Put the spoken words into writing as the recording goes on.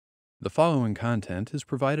The following content is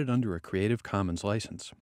provided under a Creative Commons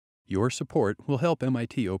license. Your support will help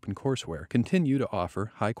MIT OpenCourseWare continue to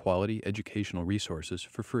offer high-quality educational resources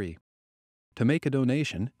for free. To make a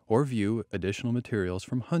donation or view additional materials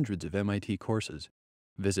from hundreds of MIT courses,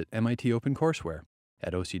 visit MIT OpenCourseWare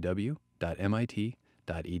at ocw.mit.edu.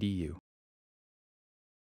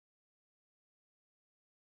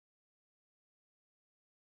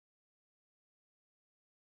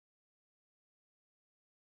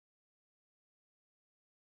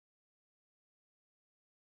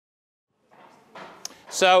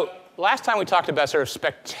 So last time we talked about sort of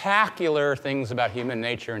spectacular things about human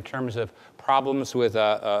nature in terms of problems with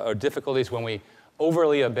or difficulties when we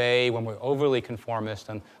overly obey, when we're overly conformist,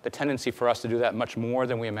 and the tendency for us to do that much more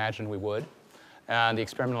than we imagined we would. And the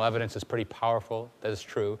experimental evidence is pretty powerful. That is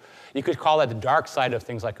true. You could call that the dark side of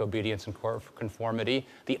things like obedience and conformity.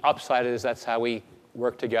 The upside is that's how we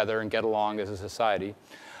work together and get along as a society.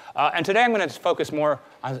 And today I'm going to focus more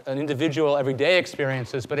on individual, everyday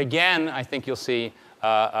experiences. But again, I think you'll see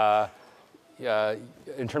in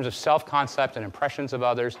terms of self-concept and impressions of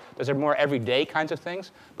others, those are more everyday kinds of things.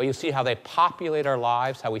 But you'll see how they populate our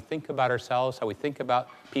lives, how we think about ourselves, how we think about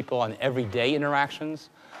people on everyday interactions,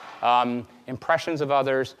 impressions of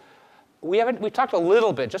others. We talked a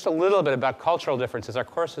little bit, just a little bit, about cultural differences. Our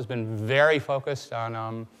course has been very focused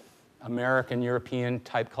on American, European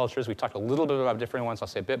type cultures. We talked a little bit about different ones. I'll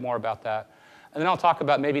say a bit more about that. And then I'll talk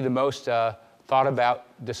about maybe the most thought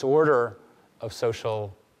about disorder of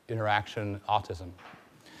social interaction, autism.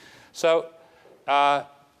 So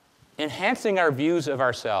enhancing our views of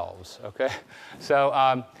ourselves, okay?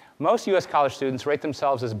 So most US college students rate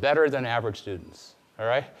themselves as better than average students, all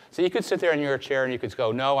right? So you could sit there in your chair and you could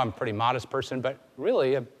go, no, I'm a pretty modest person, but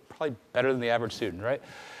really I'm probably better than the average student, right?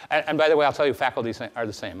 And by the way, I'll tell you, faculty are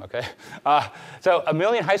the same, okay? So 1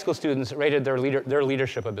 million high school students rated their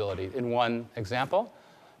leadership ability in one example.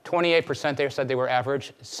 28% they said they were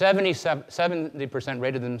average. 70%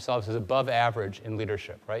 rated themselves as above average in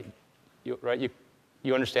leadership, right? You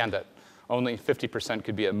understand that only 50%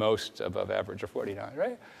 could be at most above average, or 49,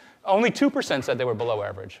 right? Only 2% said they were below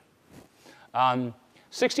average.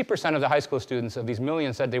 60% of the high school students of these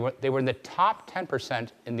millions said they were in the top 10%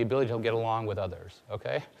 in the ability to get along with others,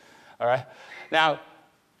 okay? All right? Now,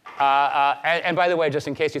 and by the way, just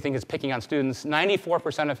in case you think it's picking on students,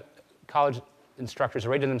 94% of college instructors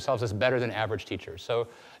rated themselves as better than average teachers. So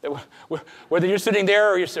whether you're sitting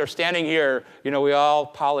there or you're standing here, you know, we all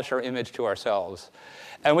polish our image to ourselves.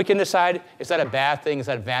 And we can decide, is that a bad thing? Is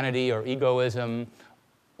that vanity or egoism?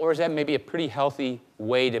 Or is that maybe a pretty healthy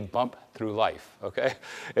way to bump through life, okay?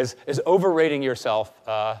 Is overrating yourself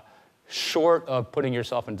short of putting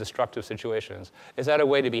yourself in destructive situations? Is that a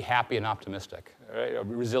way to be happy and optimistic, right? Or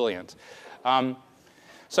resilient?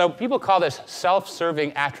 So people call this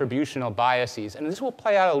self-serving attributional biases. And this will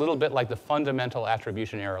play out a little bit like the fundamental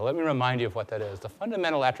attribution error. Let me remind you of what that is. The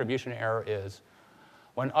fundamental attribution error is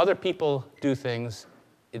when other people do things,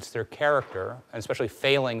 it's their character, and especially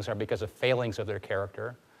failings are because of failings of their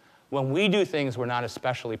character. When we do things we're not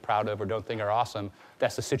especially proud of or don't think are awesome,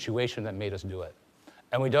 that's the situation that made us do it.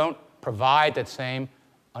 And we don't provide that same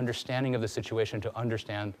understanding of the situation to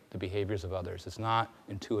understand the behaviors of others. It's not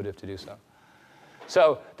intuitive to do so.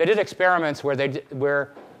 So they did experiments where the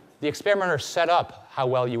experimenter set up how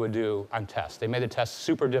well you would do on tests. They made the tests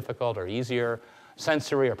super difficult or easier,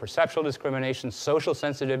 sensory or perceptual discrimination, social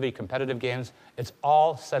sensitivity, competitive games. It's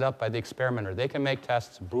all set up by the experimenter. They can make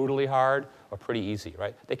tests brutally hard or pretty easy,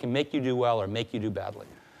 right? They can make you do well or make you do badly.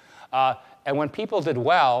 And when people did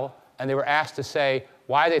well, and they were asked to say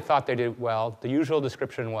why they thought they did well, the usual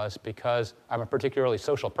description was because I'm a particularly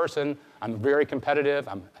social person, I'm very competitive,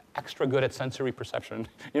 I'm extra good at sensory perception.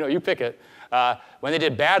 You know, you pick it. When they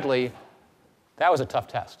did badly, that was a tough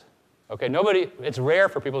test. Okay, it's rare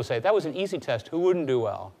for people to say, that was an easy test, who wouldn't do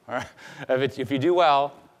well? All right? If you do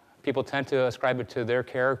well, people tend to ascribe it to their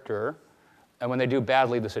character, and when they do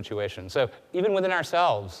badly, the situation. So even within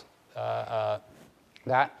ourselves,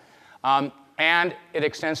 and it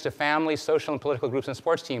extends to families, social and political groups, and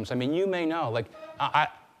sports teams. I mean, you may know, like,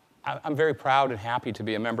 I'm very proud and happy to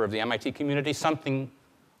be a member of the MIT community. Something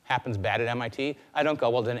happens bad at MIT. I don't go,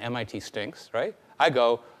 well, then MIT stinks, right? I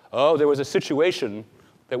go, oh, there was a situation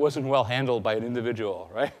that wasn't well handled by an individual,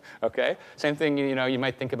 right? Okay? Same thing, you know, you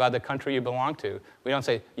might think about the country you belong to. We don't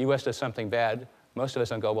say, US does something bad. Most of us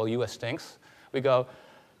don't go, well, US stinks. We go,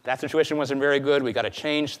 that situation wasn't very good. We got to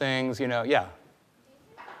change things, you know, yeah.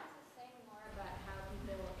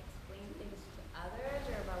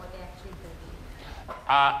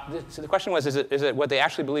 So the question was, is it what they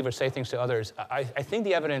actually believe or say things to others? I think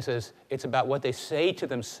the evidence is it's about what they say to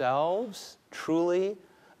themselves, truly,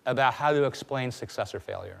 about how to explain success or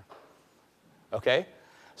failure. Okay?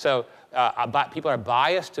 So people are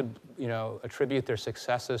biased to attribute their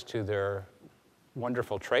successes to their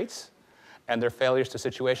wonderful traits and their failures to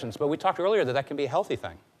situations. But we talked earlier that can be a healthy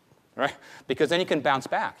thing, right? Because then you can bounce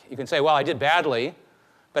back. You can say, well, I did badly,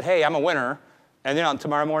 but hey, I'm a winner. And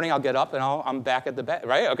tomorrow morning I'll get up and I'm back at the bed,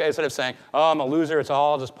 right? Okay, instead of saying, oh, I'm a loser, it's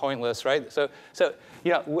all just pointless, right? So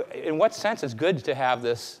in what sense it's good to have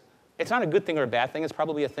this? It's not a good thing or a bad thing. It's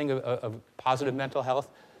probably a thing of positive mental health,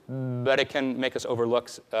 but it can make us overlook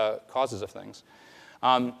causes of things.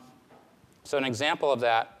 So an example of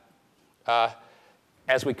that,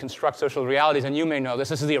 as we construct social realities, and you may know this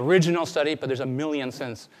is the original study, but there's a million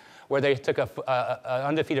since, where they took an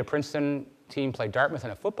undefeated Princeton team, played Dartmouth in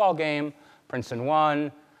a football game. Princeton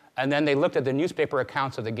won, and then they looked at the newspaper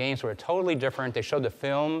accounts of the games, were totally different. They showed the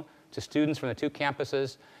film to students from the two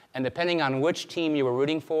campuses, and depending on which team you were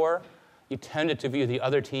rooting for, you tended to view the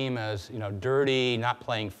other team as dirty, not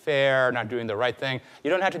playing fair, not doing the right thing. You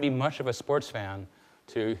don't have to be much of a sports fan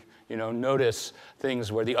to notice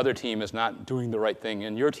things where the other team is not doing the right thing,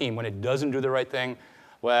 and your team, when it doesn't do the right thing,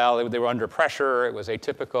 well, they were under pressure, it was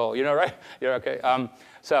atypical, right? Okay.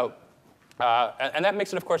 And that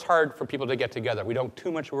makes it, of course, hard for people to get together. We don't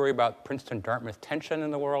too much worry about Princeton-Dartmouth tension in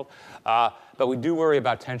the world, but we do worry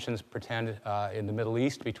about tensions, in the Middle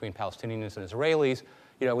East between Palestinians and Israelis.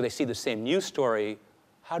 When they see the same news story,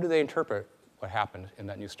 how do they interpret what happened in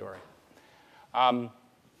that news story? So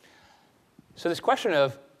this question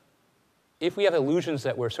of, if we have illusions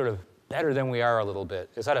that we're sort of better than we are a little bit,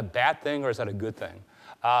 is that a bad thing or is that a good thing?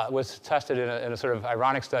 Was tested in a sort of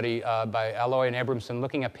ironic study by Alloy and Abramson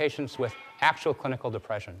looking at patients with actual clinical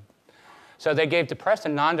depression. So they gave depressed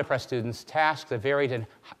and non-depressed students tasks that varied in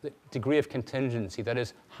degree of contingency, that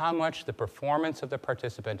is, how much the performance of the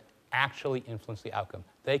participant actually influenced the outcome.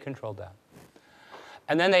 They controlled that.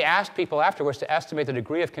 And then they asked people afterwards to estimate the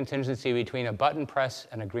degree of contingency between a button press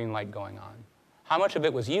and a green light going on. How much of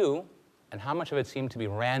it was you, and how much of it seemed to be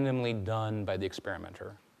randomly done by the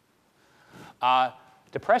experimenter?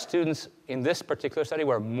 Depressed students in this particular study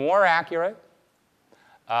were more accurate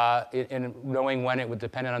in knowing when it would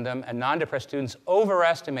depend on them, and non-depressed students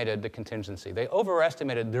overestimated the contingency. They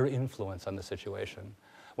overestimated their influence on the situation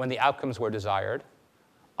when the outcomes were desired.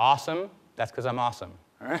 Awesome, that's because I'm awesome.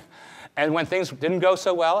 All right? And when things didn't go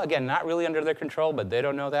so well, again, not really under their control, but they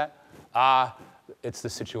don't know that, it's the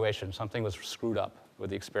situation. Something was screwed up with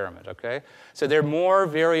the experiment, okay? So they're more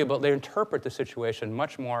variable. They interpret the situation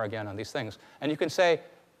much more, again, on these things. And you can say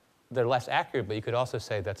they're less accurate, but you could also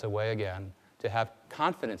say that's a way, again, to have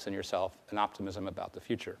confidence in yourself and optimism about the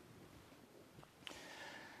future.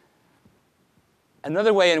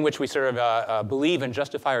 Another way in which we sort of believe and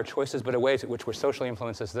justify our choices, but a way in which we're socially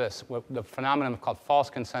influenced is this, the phenomenon called false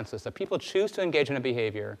consensus, that people choose to engage in a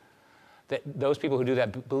behavior, that those people who do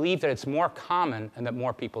that believe that it's more common and that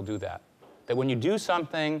more people do that. That when you do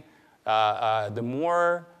something, the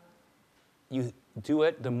more you do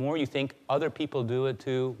it, the more you think other people do it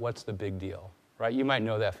too. What's the big deal, right? You might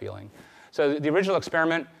know that feeling. So the original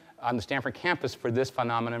experiment on the Stanford campus for this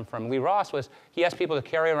phenomenon from Lee Ross was he asked people to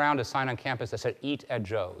carry around a sign on campus that said, "Eat at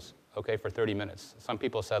Joe's," okay, for 30 minutes. Some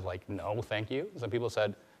people said, like, no, thank you. Some people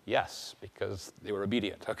said, yes, because they were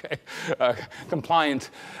obedient, okay, compliant.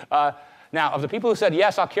 Now, of the people who said,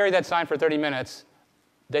 yes, I'll carry that sign for 30 minutes,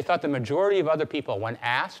 they thought the majority of other people, when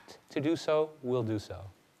asked to do so, will do so.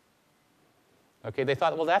 Okay, they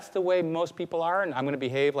thought, well, that's the way most people are, and I'm going to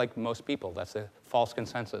behave like most people. That's a false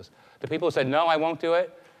consensus. The people who said, no, I won't do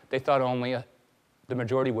it, they thought only the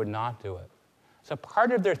majority would not do it. So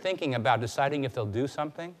part of their thinking about deciding if they'll do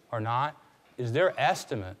something or not is their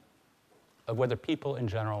estimate of whether people in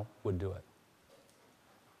general would do it.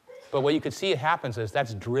 But what you could see happens is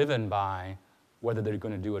that's driven by whether they're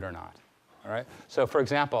going to do it or not. All right? So for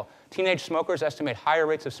example, teenage smokers estimate higher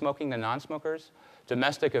rates of smoking than non-smokers.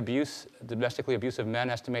 Domestically abusive men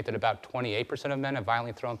estimate that about 28% of men have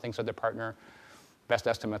violently thrown things at their partner. Best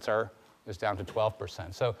estimates is down to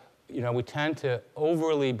 12%. So we tend to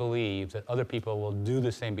overly believe that other people will do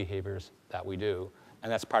the same behaviors that we do,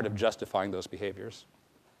 and that's part of justifying those behaviors.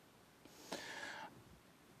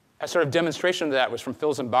 A sort of demonstration of that was from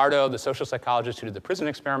Phil Zimbardo, the social psychologist who did the prison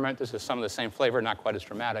experiment. This is some of the same flavor, not quite as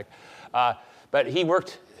dramatic. But he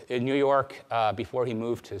worked in New York before he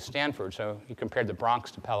moved to Stanford, so he compared the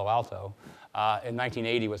Bronx to Palo Alto. In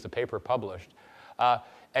 1980 was the paper published.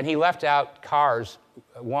 And he left out cars,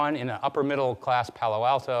 one in an upper middle class Palo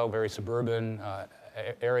Alto, very suburban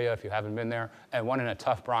area if you haven't been there, and one in a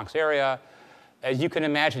tough Bronx area. As you can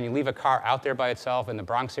imagine, you leave a car out there by itself in the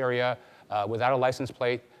Bronx area without a license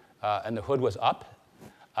plate, and the hood was up,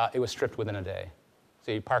 it was stripped within a day.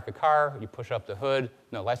 So you park a car, you push up the hood,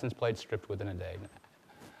 no license plate, stripped within a day.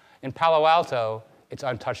 In Palo Alto, it's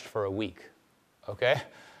untouched for a week, okay?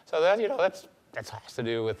 So that, that has to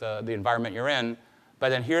do with the environment you're in. But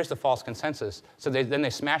then here's the false consensus. So then they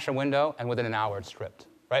smash a window, and within an hour, it's stripped,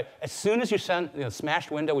 right? As soon as you send smashed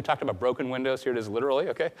window, we talked about broken windows. Here it is literally,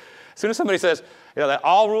 okay? As soon as somebody says, that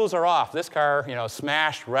all rules are off, this car,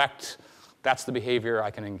 smashed, wrecked, that's the behavior I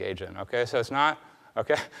can engage in, okay? So it's not,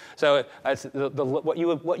 okay? So it's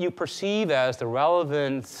what you perceive as the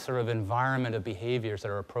relevant sort of environment of behaviors that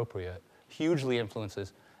are appropriate hugely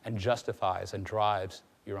influences and justifies and drives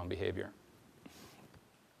your own behavior.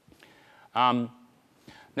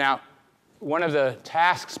 Now, one of the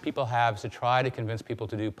tasks people have is to try to convince people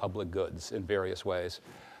to do public goods in various ways.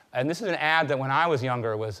 And this is an ad that when I was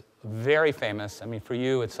younger was very famous. I mean, for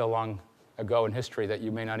you, it's so long ago in history that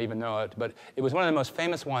you may not even know it. But it was one of the most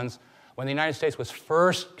famous ones when the United States was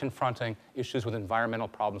first confronting issues with environmental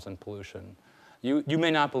problems and pollution. You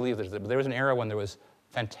may not believe this, but there was an era when there was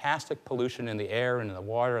fantastic pollution in the air and in the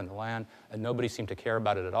water and the land, and nobody seemed to care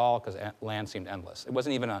about it at all because land seemed endless. It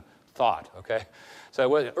wasn't even a thought, okay?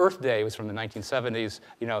 So Earth Day was from the 1970s.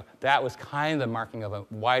 That was kind of the marking of a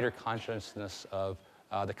wider consciousness of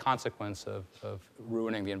the consequence of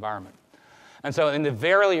ruining the environment. And so in the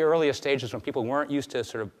very earliest stages when people weren't used to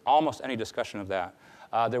sort of almost any discussion of that,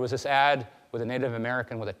 there was this ad with a Native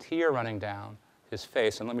American with a tear running down his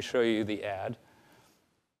face. And let me show you the ad.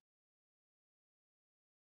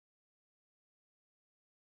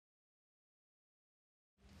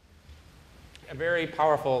 A very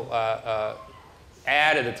powerful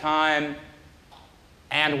ad at the time,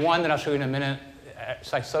 and one that I'll show you in a minute,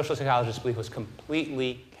 social psychologists believe was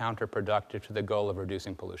completely counterproductive to the goal of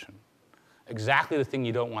reducing pollution. Exactly the thing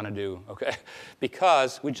you don't want to do, okay?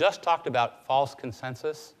 Because we just talked about false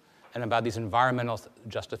consensus and about these environmental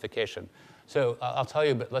justification. So I'll tell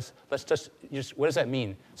you, but let's just, what does that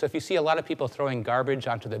mean? So if you see a lot of people throwing garbage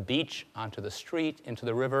onto the beach, onto the street, into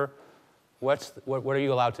the river, what are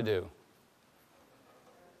you allowed to do?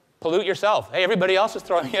 Pollute yourself. Hey, everybody else is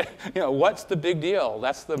throwing it. What's the big deal?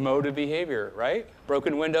 That's the mode of behavior, right?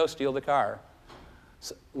 Broken window, steal the car.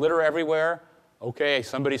 Litter everywhere. Okay,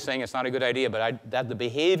 somebody's saying it's not a good idea, but the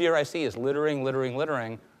behavior I see is littering, littering,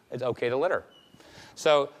 littering. It's okay to litter.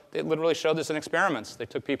 So they literally showed this in experiments. They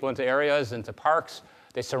took people into areas, into parks.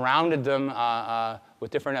 They surrounded them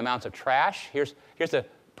with different amounts of trash. Here's the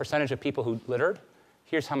percentage of people who littered.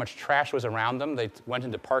 Here's how much trash was around them. They went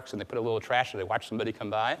into parks and they put a little trash and they watched somebody come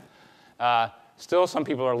by. Still, some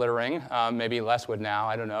people are littering. Maybe less would now,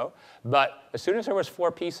 I don't know. But as soon as there was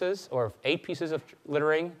 4 pieces or 8 pieces of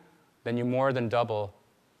littering, then you more than double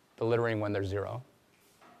the littering when there's 0.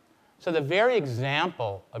 So the very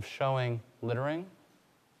example of showing littering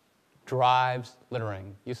drives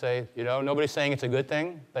littering. You say, nobody's saying it's a good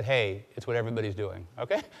thing, but hey, it's what everybody's doing,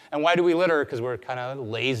 okay? And why do we litter? Because we're kind of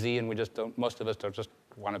lazy and we just don't, most of us don't just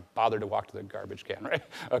want to bother to walk to the garbage can, right?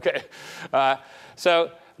 Okay.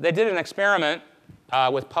 So they did an experiment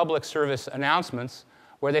with public service announcements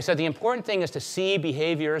where they said the important thing is to see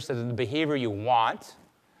behaviors that are the behavior you want.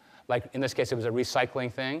 Like in this case, it was a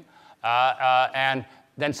recycling thing. And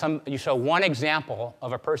then you show one example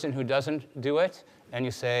of a person who doesn't do it, and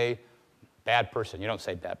you say, bad person. You don't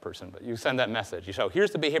say bad person, but you send that message. You show,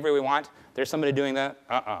 here's the behavior we want. There's somebody doing that.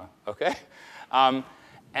 Okay?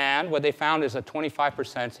 And what they found is a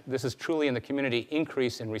 25%, this is truly in the community,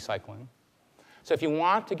 increase in recycling. So if you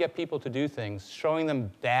want to get people to do things, showing them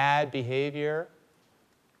bad behavior,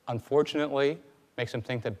 unfortunately, makes them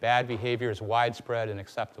think that bad behavior is widespread and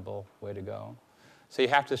acceptable way to go. So you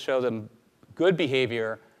have to show them good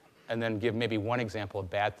behavior and then give maybe one example of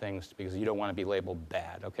bad things because you don't want to be labeled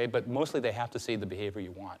bad, okay? But mostly they have to see the behavior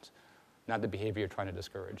you want, not the behavior you're trying to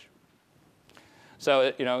discourage.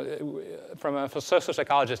 So, from a social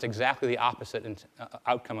psychologist, exactly the opposite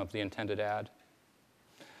outcome of the intended ad.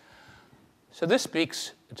 So this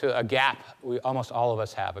speaks to a gap almost all of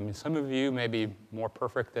us have. I mean, some of you may be more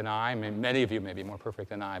perfect than I. I mean, many of you may be more perfect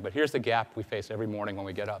than I. But here's the gap we face every morning when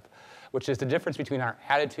we get up, which is the difference between our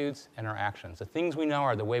attitudes and our actions. The things we know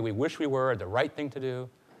are the way we wish we were, the right thing to do,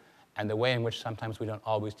 and the way in which sometimes we don't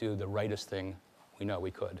always do the rightest thing we know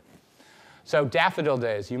we could. So daffodil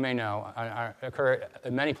days, you may know, occur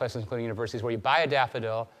in many places, including universities, where you buy a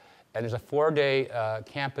daffodil, and there's a 4-day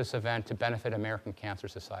campus event to benefit American Cancer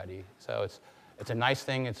Society. So it's a nice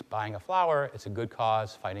thing. It's buying a flower. It's a good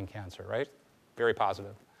cause, fighting cancer, right? Very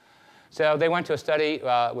positive. So they went to a study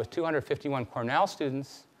with 251 Cornell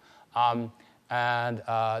students, and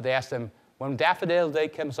they asked them, when Daffodil Day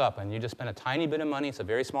comes up, and you just spend a tiny bit of money, it's a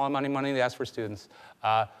very small amount of money they ask for students,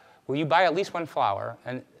 will you buy at least one flower?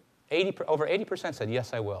 And over 80% said,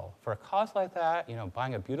 yes, I will. For a cause like that,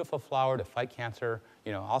 buying a beautiful flower to fight cancer,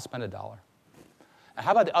 I'll spend $1. And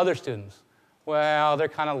how about the other students? Well, they're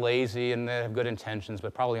kind of lazy and they have good intentions,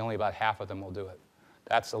 but probably only about half of them will do it.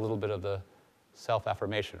 That's a little bit of the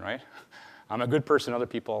self-affirmation, right? I'm a good person, other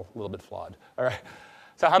people a little bit flawed. All right.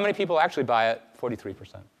 So how many people actually buy it?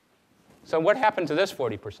 43%. So what happened to this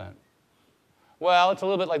 40%? Well, it's a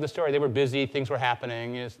little bit like the story. They were busy, things were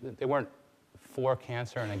happening. They weren't for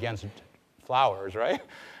cancer and against flowers, right?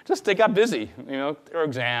 Just they got busy. There were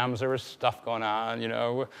exams, there was stuff going on, and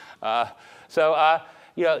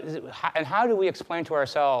how do we explain to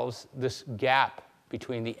ourselves this gap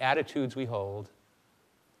between the attitudes we hold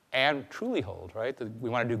and truly hold, right? That we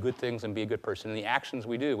want to do good things and be a good person, and the actions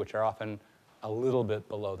we do, which are often a little bit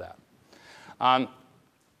below that.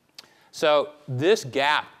 So this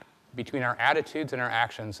gap between our attitudes and our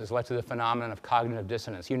actions has led to the phenomenon of cognitive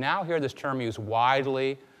dissonance. You now hear this term used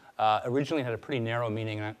widely. Originally it had a pretty narrow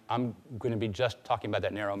meaning, and I'm going to be just talking about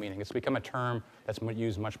that narrow meaning. It's become a term that's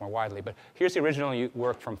used much more widely. But here's the original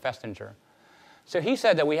work from Festinger. So he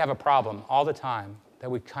said that we have a problem all the time, that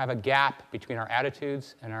we have a gap between our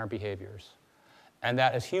attitudes and our behaviors, and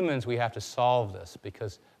that as humans we have to solve this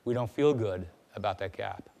because we don't feel good about that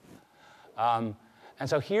gap. And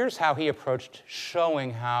so here's how he approached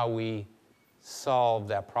showing how we solve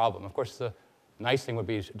that problem. Of course, the nice thing would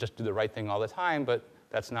be just do the right thing all the time, but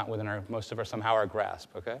that's not within most of our grasp,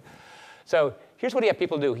 okay? So here's what he had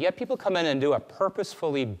people do. He had people come in and do a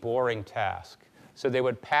purposefully boring task. So they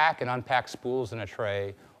would pack and unpack spools in a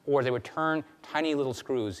tray, or they would turn tiny little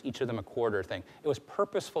screws, each of them a quarter thing. It was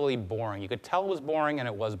purposefully boring. You could tell it was boring, and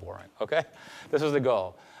it was boring, okay? This was the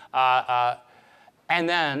goal. And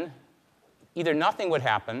then either nothing would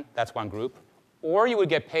happen, that's one group, or you would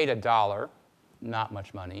get paid $1, not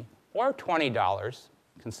much money, or $20,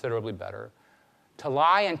 considerably better, to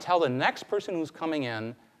lie and tell the next person who's coming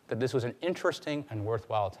in that this was an interesting and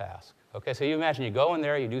worthwhile task. Okay, so you imagine you go in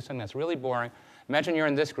there, you do something that's really boring. Imagine you're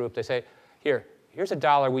in this group. They say, here's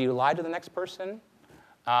 $1. Will you lie to the next person?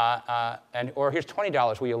 Or here's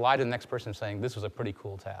 $20. Will you lie to the next person saying this was a pretty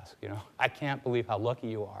cool task? I can't believe how lucky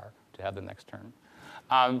you are to have the next turn.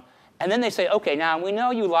 And then they say, OK, now we know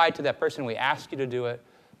you lied to that person. We asked you to do it.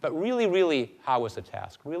 But really, really, how was the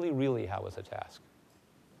task? Really, really, how was the task?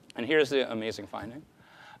 And here's the amazing finding.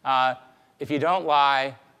 If you don't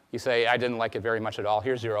lie, you say, I didn't like it very much at all.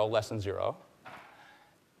 Here's 0, less than 0.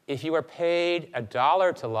 If you were paid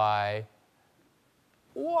 $1 to lie,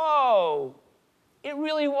 whoa, it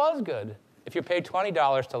really was good. If you're paid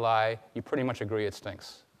 $20 to lie, you pretty much agree it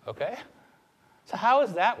stinks. OK? So how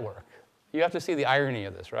does that work? You have to see the irony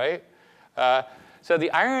of this, right? So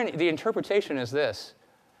the interpretation is this.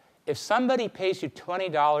 If somebody pays you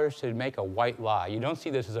 $20 to make a white lie, you don't see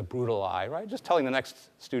this as a brutal lie, right? Just telling the next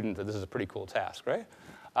student that this is a pretty cool task, right?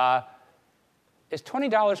 Is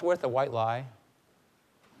 $20 worth a white lie?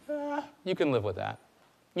 You can live with that.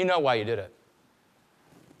 You know why you did it.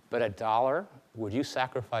 But $1, would you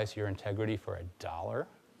sacrifice your integrity for $1?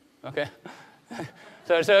 Okay?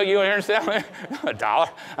 So you understand?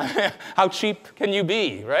 $1? How cheap can you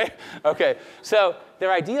be, right? Okay, so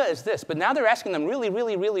their idea is this, but now they're asking them really,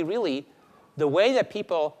 really, really, really, the way that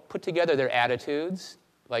people put together their attitudes,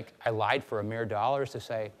 like I lied for a mere $1, to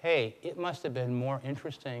say, hey, it must have been more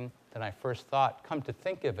interesting than I first thought. Come to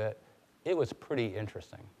think of it, it was pretty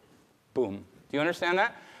interesting. Boom. Do you understand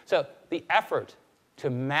that? So the effort to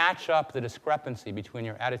match up the discrepancy between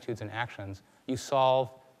your attitudes and actions, you solve.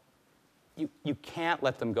 You can't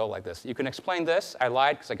let them go like this. You can explain this. I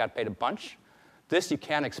lied because I got paid a bunch. This you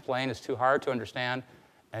can't explain. It's too hard to understand.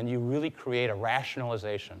 And you really create a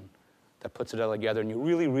rationalization that puts it all together. And you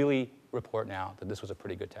really, really report now that this was a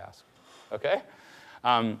pretty good task. OK?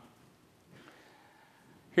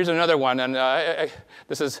 Here's another one. And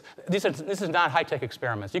this is not high-tech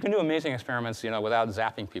experiments. You can do amazing experiments without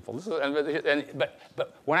zapping people.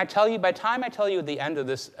 But when I tell you, by the time I tell you at the end of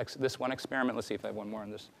this one experiment, let's see if I have one more on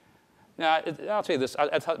this. Now, I'll tell you this.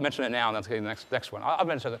 I'll mention it now, and then I'll tell you the next one. I'll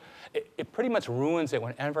mention it. It pretty much ruins it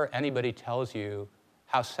whenever anybody tells you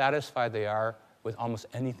how satisfied they are with almost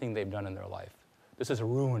anything they've done in their life. This has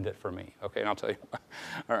ruined it for me, okay? And I'll tell you.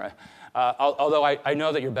 All right. Although I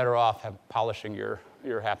know that you're better off polishing your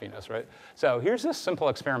happiness, right? So here's this simple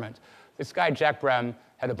experiment. This guy, Jack Brem,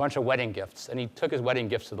 had a bunch of wedding gifts, and he took his wedding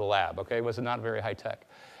gifts to the lab, okay? It was not very high tech.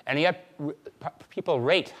 And he had people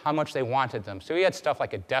rate how much they wanted them. So he had stuff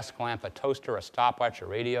like a desk lamp, a toaster, a stopwatch, a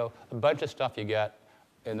radio, a bunch of stuff you get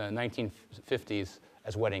in the 1950s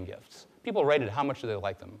as wedding gifts. People rated how much they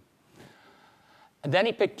liked them. And then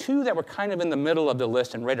he picked 2 that were kind of in the middle of the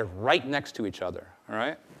list and rated right next to each other, all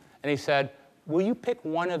right? And he said, will you pick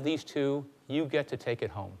one of these two? You get to take it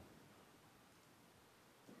home.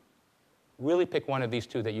 Really pick one of these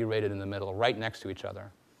two that you rated in the middle, right next to each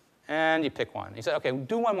other. And you pick one. He said, OK,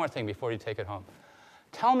 do one more thing before you take it home.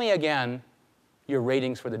 Tell me again your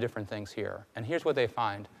ratings for the different things here. And here's what they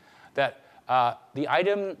find, that the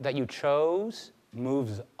item that you chose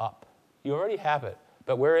moves up. You already have it.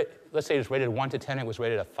 But where it, let's say it was rated 1 to 10, it was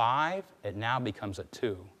rated a 5, it now becomes a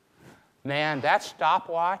 2. Man, that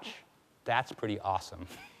stopwatch, that's pretty awesome.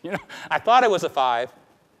 You know, I thought it was a 5,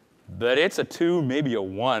 but it's a 2, maybe a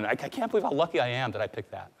 1. I can't believe how lucky I am that I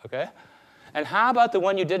picked that, OK? And how about the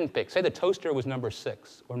one you didn't pick? Say the toaster was number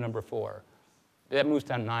 6 or number 4. That moves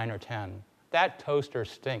down 9 or 10. That toaster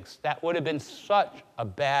stinks. That would have been such a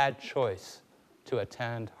bad choice to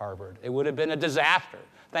attend Harvard. It would have been a disaster.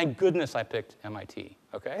 Thank goodness I picked MIT,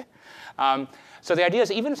 OK? So the idea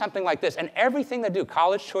is even something like this, and everything they do,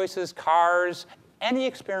 college choices, cars, any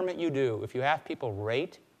experiment you do, if you have people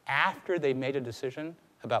rate after they made a decision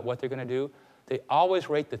about what they're going to do, they always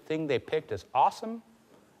rate the thing they picked as awesome,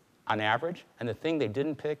 on average, and the thing they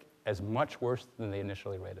didn't pick as much worse than they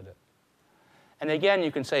initially rated it. And again,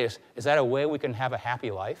 you can say, is that a way we can have a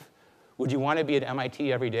happy life? Would you want to be at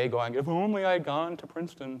MIT every day going, if only I had gone to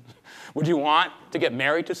Princeton? Would you want to get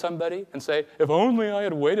married to somebody and say, if only I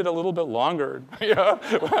had waited a little bit longer? You know?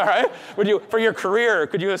 All right? Would you, for your career,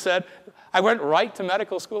 could you have said, I went right to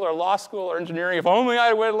medical school or law school or engineering, if only I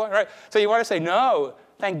had waited longer? Right? So you want to say, no,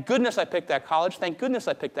 thank goodness I picked that college. Thank goodness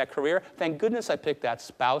I picked that career. Thank goodness I picked that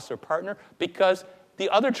spouse or partner, because the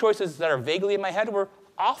other choices that are vaguely in my head were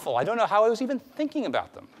awful. I don't know how I was even thinking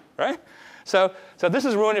about them, right? So this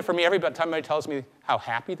is ruining it for me every time somebody tells me how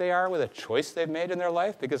happy they are with a choice they've made in their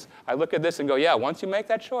life, because I look at this and go, yeah, once you make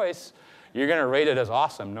that choice, you're going to rate it as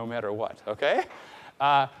awesome no matter what, OK?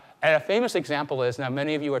 And a famous example is, now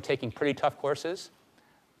many of you are taking pretty tough courses.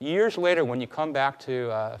 Years later, when you come back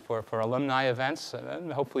to, for alumni events,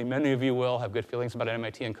 and hopefully many of you will have good feelings about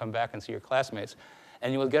MIT and come back and see your classmates,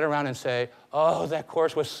 and you will get around and say, oh, that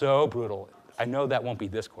course was so brutal. I know that won't be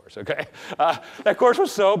this course, OK? That course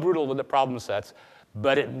was so brutal with the problem sets,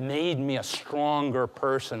 but it made me a stronger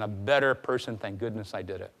person, a better person. Thank goodness I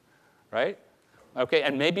did it, right? OK,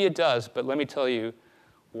 and maybe it does, but let me tell you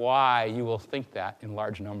why you will think that in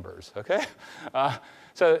large numbers, OK?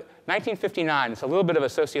 So 1959, it's a little bit of a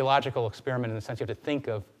sociological experiment in the sense you have to think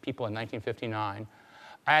of people in 1959.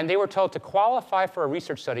 And they were told to qualify for a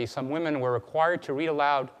research study, some women were required to read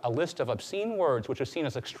aloud a list of obscene words, which was seen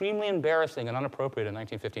as extremely embarrassing and inappropriate in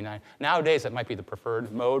 1959. Nowadays, that might be the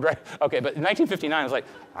preferred mode, right? OK, but in 1959, it's like,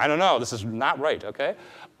 I don't know, this is not right, OK?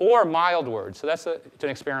 Or mild words. So that's it's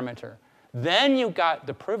an experimenter. Then you got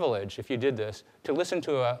the privilege, if you did this, to listen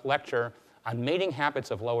to a lecture on mating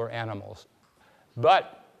habits of lower animals.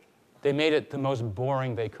 But they made it the most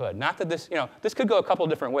boring they could. Not that this, you know, this could go a couple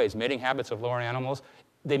different ways. Mating habits of lower animals,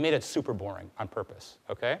 they made it super boring on purpose,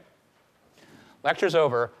 OK? Lecture's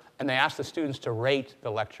over, and they asked the students to rate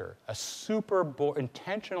the lecture, a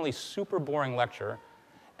intentionally super boring lecture.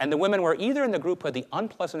 And the women were either in the group who had the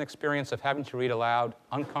unpleasant experience of having to read aloud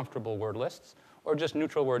uncomfortable word lists, or just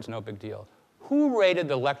neutral words, no big deal. Who rated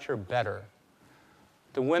the lecture better?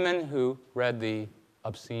 The women who read the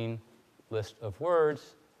obscene list of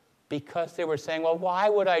words, because they were saying, well, why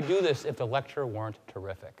would I do this if the lecture weren't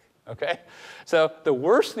terrific? OK? So the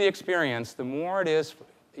worse the experience, the more it is,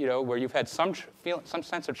 you know, where you've had some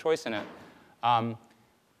sense of choice in it,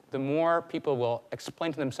 the more people will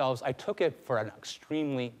explain to themselves, I took it for an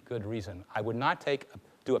extremely good reason. I would not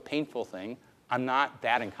do a painful thing. I'm not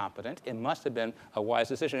that incompetent. It must have been a wise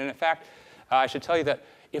decision. And in fact, I should tell you that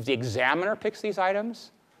if the examiner picks these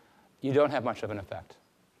items, you don't have much of an effect.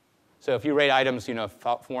 So if you rate items, you know,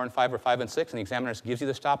 4 and 5 or 5 and 6, and the examiner gives you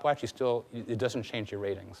the stopwatch, it doesn't change your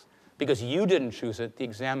ratings. Because you didn't choose it, the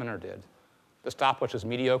examiner did. The stopwatch is a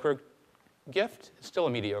mediocre gift. It's still a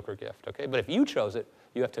mediocre gift, OK? But if you chose it,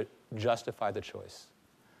 you have to justify the choice.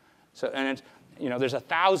 So, and it's, you know, there's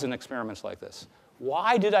 1,000 experiments like this.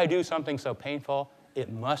 Why did I do something so painful?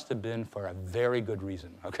 It must have been for a very good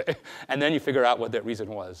reason, OK? And then you figure out what that reason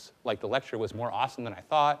was. Like the lecture was more awesome than I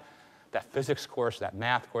thought. That physics course, that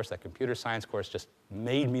math course, that computer science course just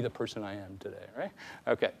made me the person I am today, right?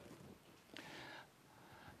 OK.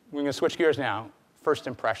 We're going to switch gears now. First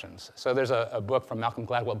impressions. So there's a book from Malcolm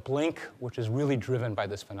Gladwell, Blink, which is really driven by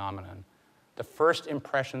this phenomenon. The first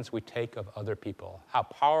impressions we take of other people. How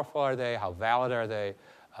powerful are they? How valid are they?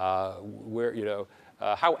 How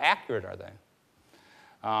accurate are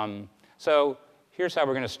they? So here's how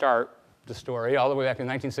we're going to start the story, all the way back in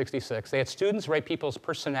 1966. They had students rate people's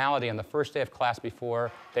personality on the first day of class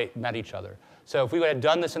before they met each other. So if we had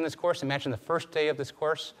done this in this course, imagine the first day of this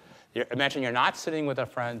course, Imagine you're not sitting with a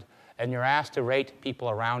friend, and you're asked to rate people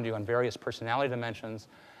around you on various personality dimensions.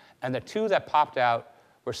 And the two that popped out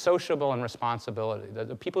were sociable and responsibility.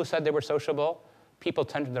 The people who said they were sociable, people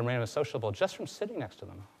tended to rate them as sociable just from sitting next to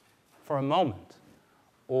them for a moment,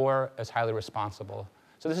 or as highly responsible.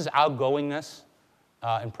 So this is outgoingness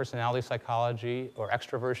in personality psychology or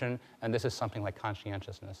extroversion, and this is something like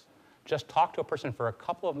conscientiousness. Just talk to a person for a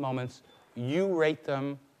couple of moments. You rate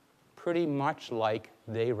them pretty much like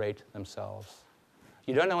they rate themselves.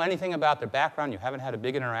 You don't know anything about their background. You haven't had a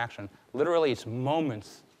big interaction. Literally, it's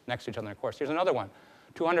moments next to each other in a course. Here's another one.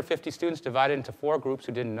 250 students divided into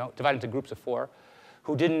divided into groups of 4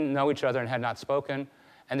 who didn't know each other and had not spoken,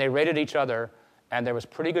 and they rated each other, and there was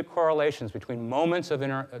pretty good correlations between moments of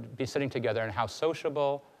sitting together and how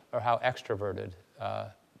sociable or how extroverted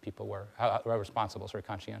people were, how responsible,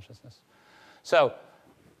 conscientiousness. So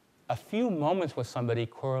a few moments with somebody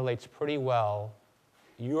correlates pretty well,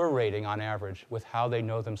 your rating on average, with how they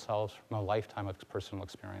know themselves from a lifetime of personal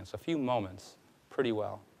experience. A few moments, pretty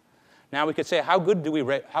well. Now we could say, how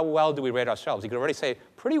well do we rate ourselves? You could already say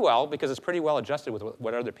pretty well, because it's pretty well adjusted with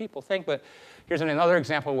what other people think. But here's another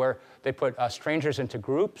example where they put strangers into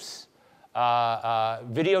groups,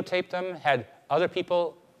 videotaped them, had other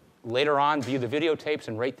people later on view the videotapes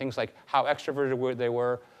and rate things like how extroverted they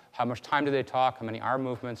were, how much time did they talk, how many arm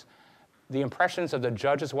movements. The impressions of the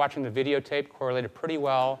judges watching the videotape correlated pretty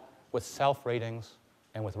well with self-ratings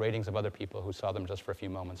and with ratings of other people who saw them just for a few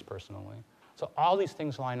moments personally. So all these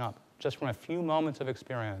things line up. Just from a few moments of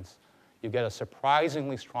experience, you get a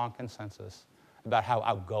surprisingly strong consensus about how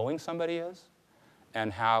outgoing somebody is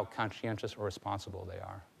and how conscientious or responsible they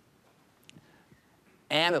are.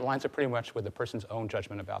 And it lines up pretty much with the person's own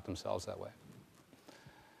judgment about themselves that way.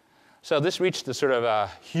 So this reached the sort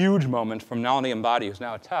of huge moment from Nalini Ambady, who's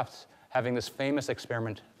now at Tufts, having this famous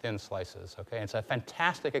experiment, thin slices. Okay? It's a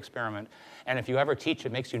fantastic experiment. And if you ever teach,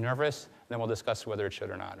 it makes you nervous, then we'll discuss whether it should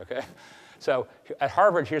or not. Okay? So at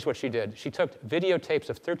Harvard, here's what she did. She took videotapes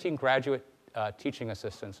of 13 graduate teaching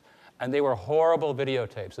assistants, and they were horrible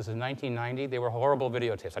videotapes. This is 1990. They were horrible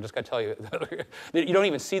videotapes. I just got to tell you, you don't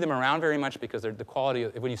even see them around very much because the quality,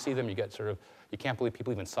 when you see them, you get sort of, you can't believe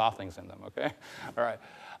people even saw things in them, okay? All right.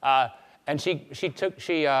 And she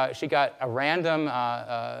got a random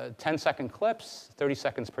 10-second clips, 30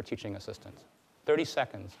 seconds per teaching assistant. 30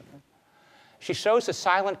 seconds. Okay? She shows a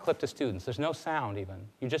silent clip to students. There's no sound even.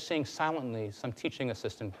 You're just seeing silently some teaching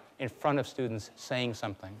assistant in front of students saying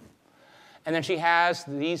something. And then she has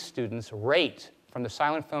these students rate from the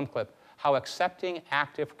silent film clip how accepting,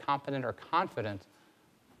 active, competent, or confident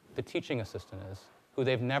the teaching assistant is, who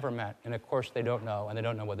they've never met in a course they don't know, and they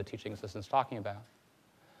don't know what the teaching assistant's talking about.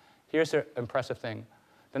 Here's the impressive thing.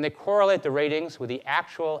 Then they correlate the ratings with the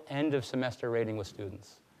actual end of semester rating with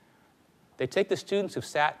students. They take the students who've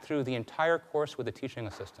sat through the entire course with a teaching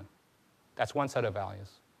assistant. That's one set of values.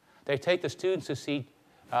 They take the students who see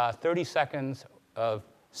 30 seconds of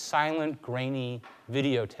silent, grainy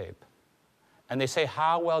videotape. And they say,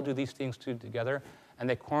 how well do these things do together? And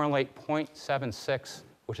they correlate 0.76,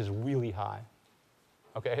 which is really high.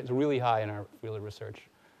 Okay, it's really high in our field of research.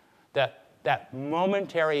 That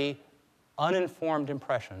momentary, uninformed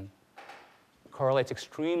impression correlates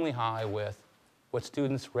extremely high with what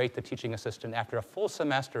students rate the teaching assistant after a full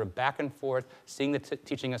semester of back and forth, seeing the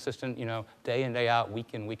teaching assistant, day in, day out, week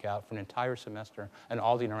in, week out, for an entire semester, and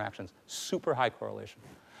all the interactions. Super high correlation.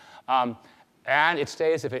 And it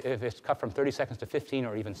stays if it's cut from 30 seconds to 15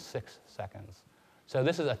 or even 6 seconds. So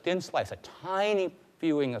this is a thin slice, a tiny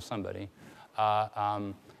viewing of somebody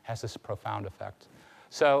has this profound effect.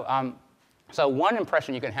 So one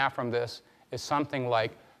impression you can have from this is something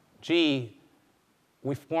like, gee,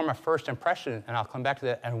 we form a first impression, and I'll come back to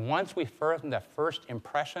that. And once we form that first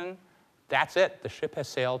impression, that's it. The ship has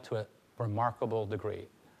sailed to a remarkable degree.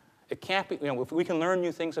 It can't be, if we can learn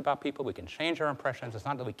new things about people, we can change our impressions. It's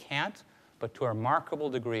not that we can't, but to a remarkable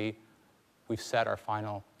degree, we've set our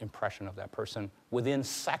final impression of that person within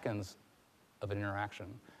seconds of an interaction.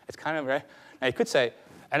 It's kind of, right? Now you could say,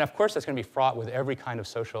 and of course that's going to be fraught with every kind of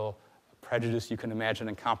social prejudice you can imagine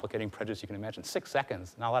and complicating prejudice you can imagine. 6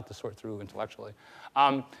 seconds, not a lot to sort through intellectually.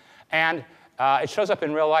 It shows up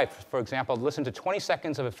in real life. For example, listen to 20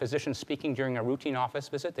 seconds of a physician speaking during a routine office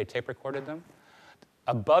visit. They tape recorded them.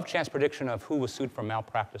 Above chance prediction of who was sued for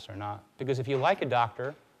malpractice or not. Because if you like a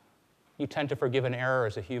doctor, you tend to forgive an error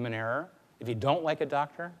as a human error. If you don't like a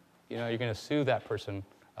doctor, you're going to sue that person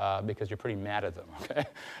because you're pretty mad at them. Okay?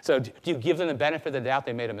 So do you give them the benefit of the doubt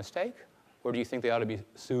they made a mistake? Or do you think they ought to be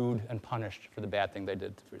sued and punished for the bad thing they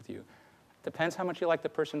did with you? Depends how much you like the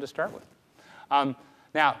person to start with.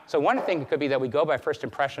 Now, so one thing could be that we go by first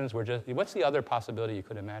impressions. What's the other possibility you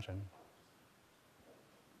could imagine?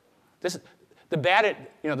 The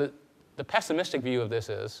pessimistic view of this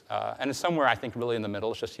is, and it's somewhere I think really in the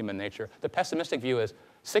middle, it's just human nature. The pessimistic view is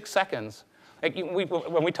 6 seconds. Like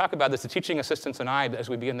when we talk about this, the teaching assistants and I, as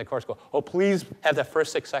we begin the course, go, oh, please have that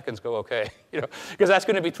first 6 seconds go okay. Because that's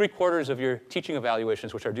going to be 3/4 of your teaching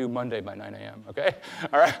evaluations, which are due Monday by 9 a.m., okay?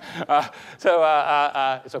 All right?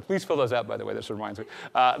 So please fill those out, by the way, this reminds me.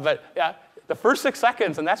 But yeah, the first 6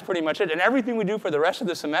 seconds, and that's pretty much it. And everything we do for the rest of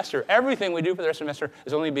the semester,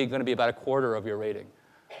 is only going to be about 1/4 of your rating.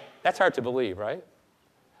 That's hard to believe, right?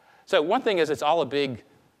 So one thing is it's all a big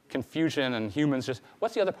confusion and humans just,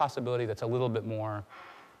 what's the other possibility that's a little bit more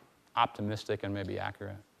optimistic and maybe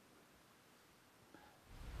accurate?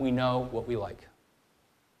 We know what we like.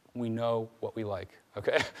 We know what we like,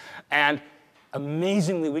 okay? And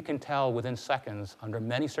amazingly, we can tell within seconds, under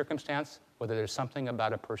many circumstances, whether there's something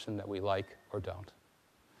about a person that we like or don't.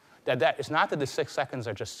 It's not that the 6 seconds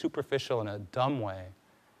are just superficial in a dumb way.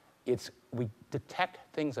 We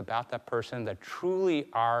detect things about that person that truly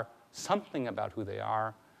are something about who they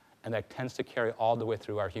are, and that tends to carry all the way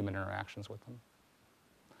through our human interactions with them.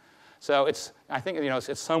 So I think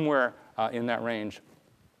it's somewhere in that range.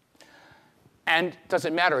 And does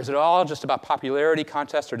it matter? Is it all just about popularity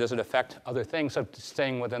contests, or does it affect other things? So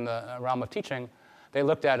staying within the realm of teaching, they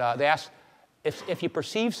asked if you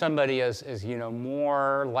perceive somebody as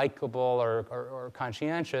more likable or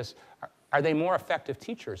conscientious, are they more effective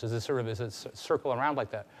teachers? Is it circle around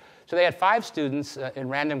like that? So they had 5 students in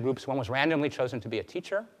random groups. One was randomly chosen to be a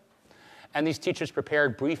teacher. And these teachers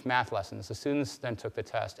prepared brief math lessons. The students then took the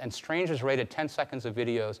test. And strangers rated 10 seconds of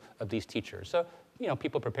videos of these teachers. So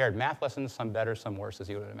people prepared math lessons, some better, some worse, as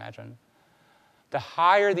you would imagine. The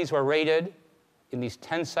higher these were rated in these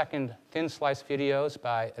 10-second thin slice videos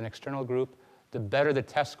by an external group, the better the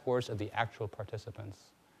test scores of the actual participants.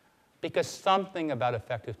 Because something about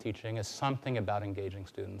effective teaching is something about engaging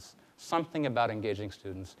students. Something about engaging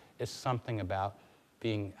students is something about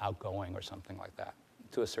being outgoing or something like that,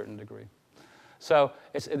 to a certain degree. So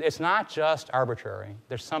it's not just arbitrary.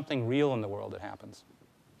 There's something real in the world that happens.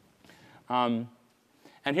 And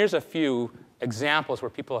here's a few examples where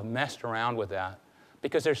people have messed around with that,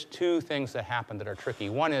 because there's 2 things that happen that are tricky.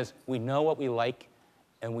 One is we know what we like,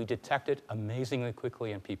 and we detect it amazingly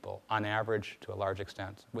quickly in people, on average, to a large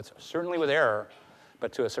extent, certainly with error,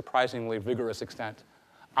 but to a surprisingly vigorous extent.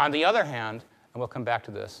 On the other hand, and we'll come back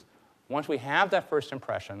to this, once we have that first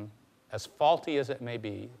impression, as faulty as it may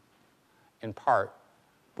be, in part,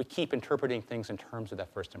 we keep interpreting things in terms of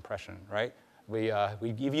that first impression, right? We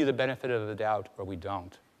give you the benefit of the doubt, or we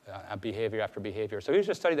don't, behavior after behavior. So here's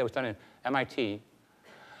a study that was done in MIT,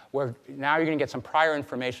 where now you're going to get some prior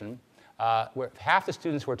information, where half the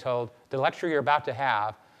students were told, the lecturer you're about to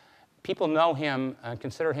have, people know him and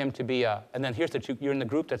consider him to be and then you're in the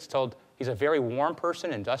group that's told he's a very warm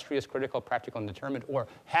person, industrious, critical, practical, and determined, or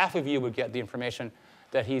half of you would get the information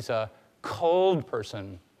that he's a cold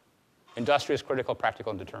person, industrious, critical,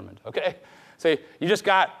 practical, and determined, okay? So you just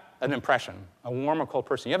got an impression, a warm or cold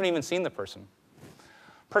person. You haven't even seen the person.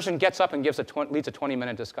 Person gets up and leads a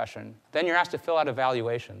 20-minute discussion. Then you're asked to fill out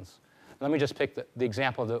evaluations. Let me just pick the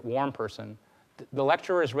example of the warm person. The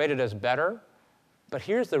lecturer is rated as better, but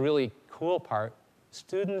here's the really cool part.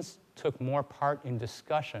 Students took more part in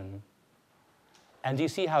discussion. And do you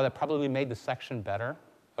see how that probably made the section better?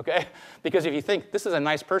 Okay? Because if you think, this is a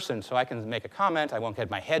nice person, so I can make a comment, I won't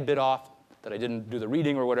get my head bit off, that I didn't do the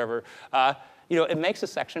reading or whatever, it makes the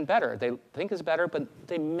section better. They think it's better, but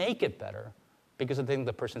they make it better because they think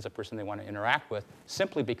the person's a person they want to interact with,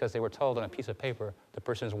 simply because they were told on a piece of paper the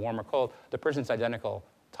person is warm or cold. The person's identical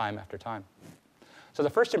time after time. So the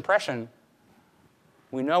first impression,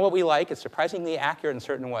 we know what we like. It's surprisingly accurate in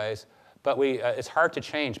certain ways, but it's hard to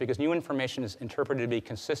change because new information is interpreted to be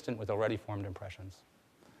consistent with already formed impressions.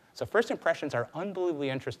 So first impressions are unbelievably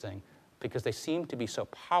interesting because they seem to be so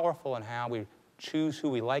powerful in how we choose who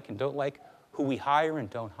we like and don't like, who we hire and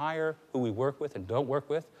don't hire, who we work with and don't work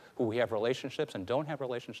with, who we have relationships and don't have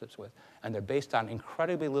relationships with. And they're based on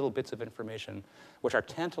incredibly little bits of information, which are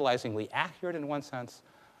tantalizingly accurate in one sense,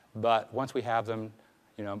 but once we have them,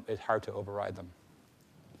 it's hard to override them.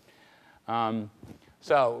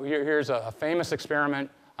 So here's a famous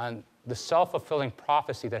experiment on the self-fulfilling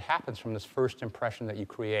prophecy that happens from this first impression that you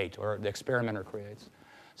create, or the experimenter creates.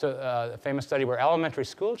 So a famous study where elementary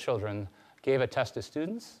school children gave a test to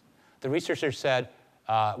students. The researchers said,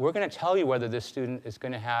 we're going to tell you whether this student is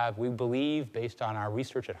going to have, we believe, based on our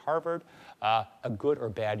research at Harvard, a good or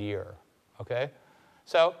bad year, okay?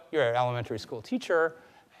 So you're an elementary school teacher,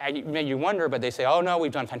 you wonder, but they say, oh, no,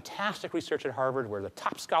 we've done fantastic research at Harvard. We're the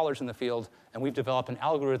top scholars in the field, and we've developed an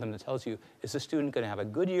algorithm that tells you, is the student going to have a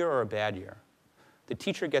good year or a bad year? The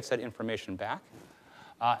teacher gets that information back.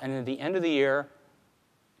 And at the end of the year,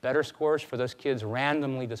 better scores for those kids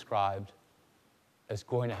randomly described as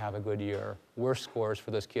going to have a good year. Worse scores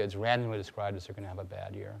for those kids randomly described as they're going to have a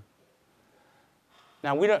bad year.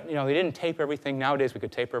 Now, we didn't tape everything. Nowadays, we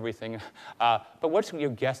could tape everything. But what's your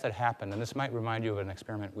guess that happened? And this might remind you of an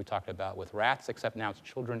experiment we talked about with rats, except now it's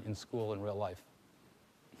children in school in real life.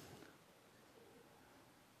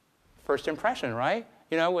 First impression, right?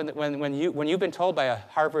 You know, when you've been told by a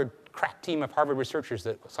crack team of Harvard researchers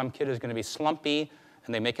that some kid is going to be slumpy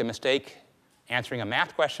and they make a mistake answering a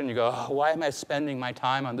math question, you go, oh, why am I spending my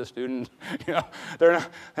time on this student? You know,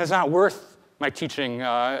 that's not worth my teaching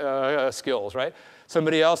skills, right?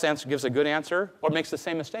 Somebody else gives a good answer or makes the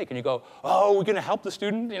same mistake, and you go, oh, we're going to help the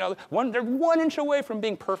student? You know, they're 1 inch away from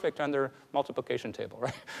being perfect on their multiplication table,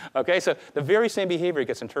 right? Okay, so the very same behavior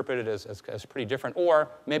gets interpreted as pretty different. Or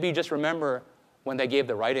maybe you just remember when they gave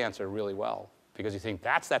the right answer really well, because you think,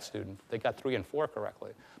 that's that student. They got 3 and 4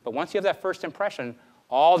 correctly. But once you have that first impression,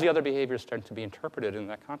 all the other behaviors start to be interpreted in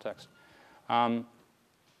that context.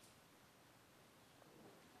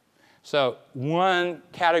 So one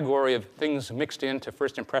category of things mixed into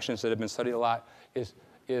first impressions that have been studied a lot is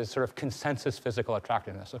sort of consensus physical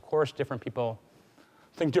attractiveness. Of course, different people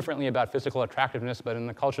think differently about physical attractiveness, but in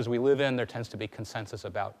the cultures we live in, there tends to be consensus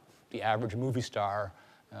about the average movie star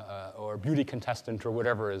or beauty contestant or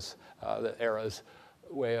whatever is the era's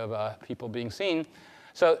way of people being seen.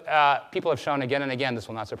 So people have shown again and again, this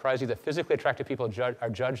will not surprise you, that physically attractive people are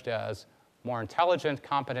judged as more intelligent,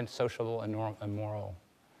 competent, sociable, and moral.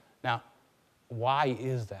 Now, why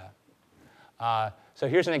is that? So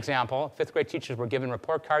here's an example. 5th grade teachers were given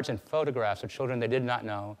report cards and photographs of children they did not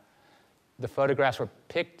know. The photographs were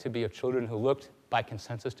picked to be of children who looked by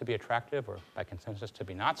consensus to be attractive or by consensus to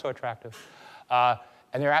be not so attractive.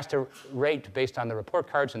 And they're asked to rate, based on the report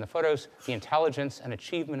cards and the photos, the intelligence and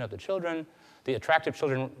achievement of the children. The attractive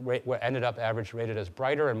children ended up average rated as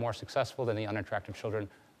brighter and more successful than the unattractive children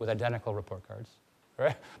with identical report cards.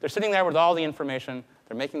 Right? They're sitting there with all the information.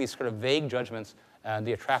 They're making these sort of vague judgments, and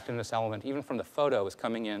the attractiveness element, even from the photo, is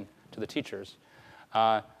coming in to the teachers.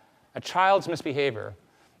 A child's misbehavior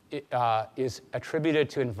is attributed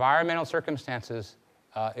to environmental circumstances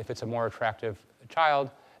if it's a more attractive child,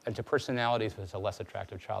 and to personalities if it's a less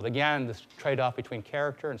attractive child. Again, this trade-off between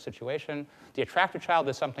character and situation. The attractive child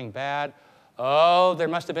does something bad. Oh, there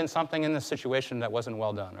must have been something in this situation that wasn't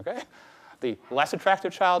well done, okay? The less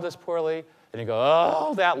attractive child does poorly, and you go,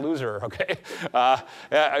 oh, that loser, okay?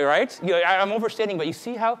 Right? I'm overstating, but you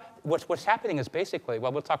see how what's happening is basically,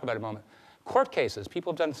 well, we'll talk about it in a moment. Court cases,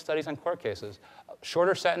 people have done studies on court cases.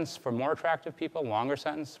 Shorter sentence for more attractive people, longer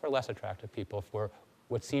sentence for less attractive people for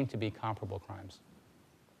what seem to be comparable crimes.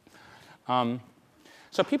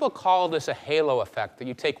 So people call this a halo effect, that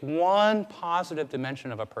you take one positive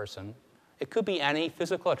dimension of a person. It could be any.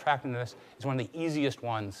 Physical attractiveness is one of the easiest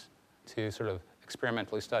ones to sort of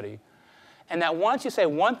experimentally study. And that once you say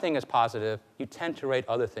one thing is positive, you tend to rate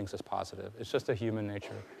other things as positive. It's just a human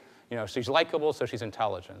nature. You know, she's likable, so she's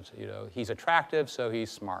intelligent. You know, he's attractive, so he's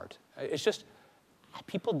smart. It's just,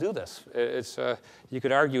 people do this. It's, you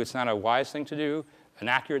could argue it's not a wise thing to do, an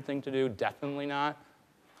accurate thing to do, definitely not.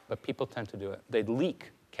 But people tend to do it. They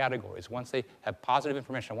leak categories. Once they have positive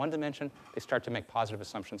information on one dimension, they start to make positive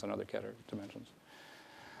assumptions on other dimensions.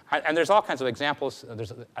 And there's all kinds of examples.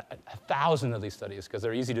 There's 1,000 of these studies, because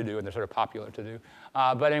they're easy to do and they're sort of popular to do.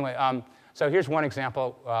 But anyway, so here's one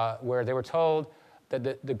example where they were told that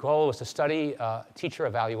the goal was to study teacher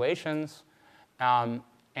evaluations. And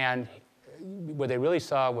what they really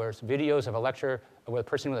saw was videos of a lecture with a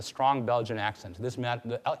person with a strong Belgian accent.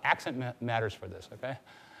 The accent matters for this, okay?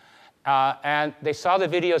 And they saw the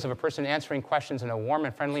videos of a person answering questions in a warm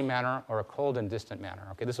and friendly manner or a cold and distant manner.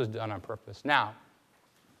 Okay, this was done on purpose. Now,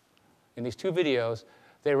 in these 2 videos,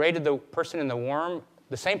 they rated the person in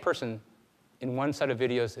the same person in one set of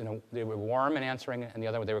videos, they were warm and answering, and the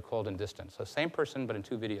other they were cold and distant. So same person, but in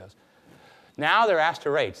 2 videos. Now they're asked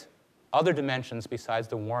to rate other dimensions besides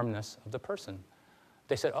the warmness of the person.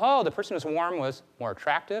 They said, oh, the person who's warm was more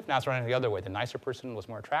attractive. Now it's running the other way. The nicer person was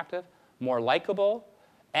more attractive, more likable,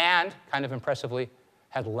 and, kind of impressively,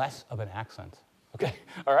 had less of an accent. Okay,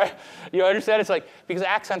 all right? You understand? It's like, because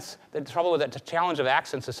accents, the trouble with that, the challenge of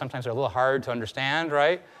accents is sometimes they're a little hard to understand,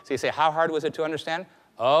 right? So you say, how hard was it to understand?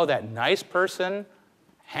 Oh, that nice person,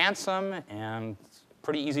 handsome, and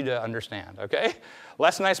pretty easy to understand, okay?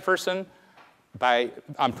 Less nice person,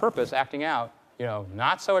 on purpose, acting out,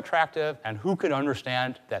 not so attractive, and who could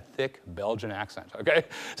understand that thick Belgian accent, okay?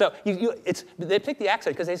 So they pick the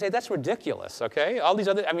accent because they say that's ridiculous, okay? All these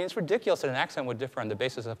other, it's ridiculous that an accent would differ on the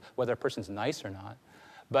basis of whether a person's nice or not.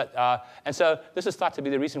 But, and so this is thought to be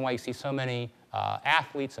the reason why you see so many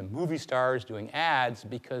athletes and movie stars doing ads,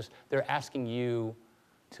 because they're asking you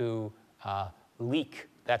to leak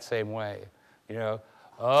that same way.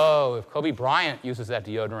 Oh, if Kobe Bryant uses that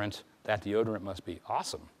deodorant must be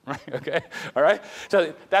awesome, right? Okay, all right.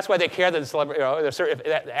 So that's why they care that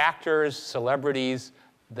the actors, celebrities.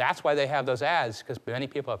 That's why they have those ads, because many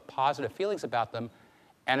people have positive feelings about them,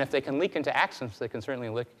 and if they can leak into accents, they can certainly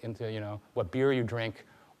leak into what beer you drink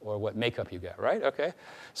or what makeup you get, right? Okay.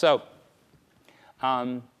 So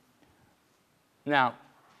now,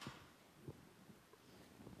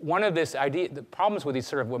 one of the problems with these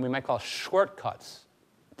sort of what we might call shortcuts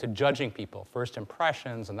to judging people, first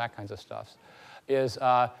impressions and that kinds of stuff, is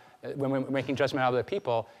when we're making judgment out of other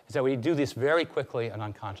people, is that we do this very quickly and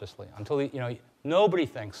unconsciously. Until nobody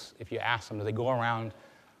thinks, if you ask them, do they go around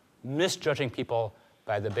misjudging people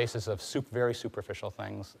by the basis of very superficial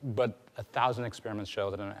things, but 1,000 experiments show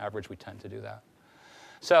that on average we tend to do that.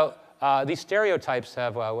 So these stereotypes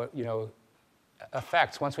have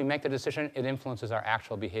effects. Once we make the decision, it influences our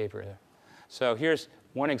actual behavior. So here's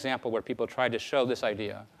one example where people tried to show this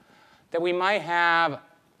idea, that we might have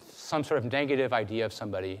some sort of negative idea of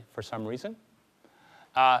somebody for some reason.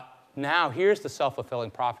 Now here's the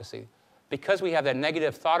self-fulfilling prophecy. Because we have that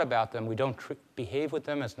negative thought about them, we don't behave with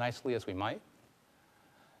them as nicely as we might.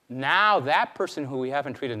 Now that person who we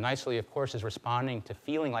haven't treated nicely, of course, is responding to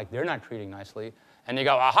feeling like they're not treating nicely. And you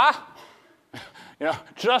go, aha!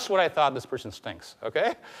 Just what I thought, this person stinks,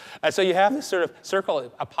 okay? And so you have this sort of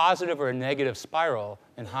circle, a positive or a negative spiral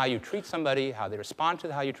in how you treat somebody, how they respond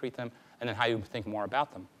to how you treat them, and then how you think more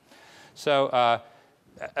about them. So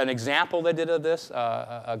an example they did of this,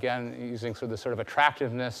 again, using sort of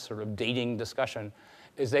attractiveness, sort of dating discussion,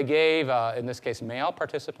 is they gave, in this case, male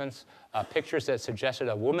participants pictures that suggested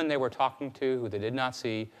a woman they were talking to, who they did not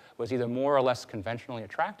see, was either more or less conventionally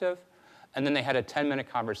attractive, and then they had a 10-minute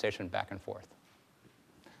conversation back and forth.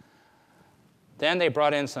 Then they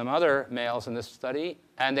brought in some other males in this study,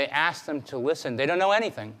 and they asked them to listen. They don't know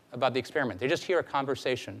anything about the experiment. They just hear a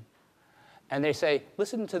conversation. And they say,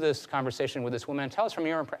 listen to this conversation with this woman and tell us from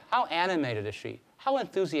your impression, how animated is she? How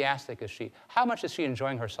enthusiastic is she? How much is she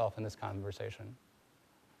enjoying herself in this conversation?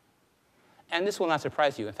 And this will not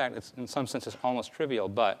surprise you. In fact, it's, in some sense, it's almost trivial.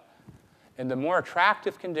 But in the more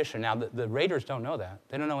attractive condition, now the raters don't know that.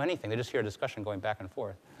 They don't know anything. They just hear a discussion going back and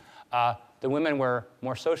forth. The women were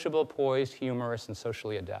more sociable, poised, humorous, and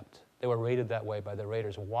socially adept. They were rated that way by the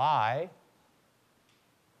raters. Why?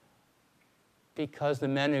 Because the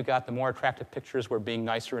men who got the more attractive pictures were being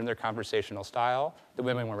nicer in their conversational style. The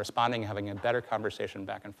women were responding and having a better conversation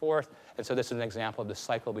back and forth. And so this is an example of the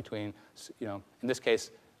cycle between, in this case,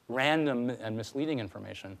 random and misleading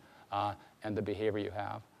information and the behavior you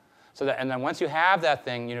have. So that, and then once you have that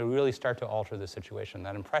thing, you really start to alter the situation.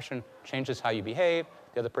 That impression changes how you behave.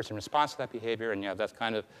 The other person responds to that behavior, and you have that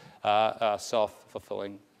kind of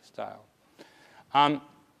self-fulfilling style.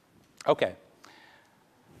 OK.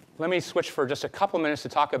 Let me switch for just a couple minutes to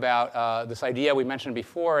talk about this idea we mentioned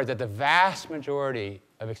before, that the vast majority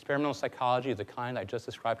of experimental psychology of the kind I just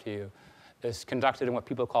described to you is conducted in what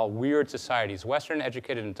people call weird societies, Western,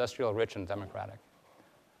 educated, industrial, rich, and democratic.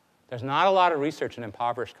 There's not a lot of research in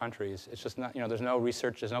impoverished countries. It's just not, there's no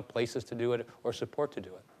research, there's no places to do it or support to do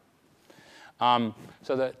it.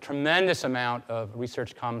 So the tremendous amount of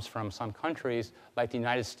research comes from some countries like the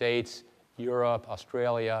United States, Europe,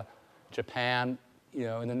 Australia, Japan.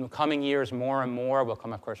 In the coming years, more and more will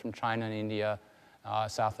come, of course, from China and India,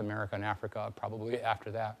 South America and Africa, probably after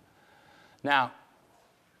that. Now,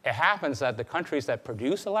 it happens that the countries that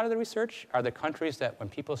produce a lot of the research are the countries that, when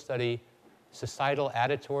people study societal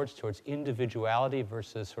attitudes towards individuality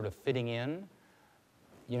versus sort of fitting in,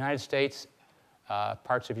 the United States,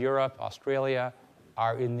 parts of Europe, Australia,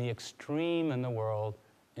 are in the extreme in the world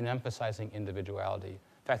in emphasizing individuality.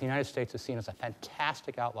 In fact, the United States is seen as a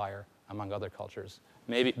fantastic outlier among other cultures.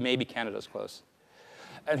 Maybe Canada's close.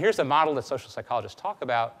 And here's a model that social psychologists talk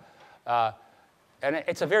about. And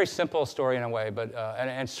it's a very simple story in a way, but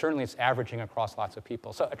and certainly it's averaging across lots of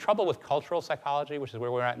people. So a trouble with cultural psychology, which is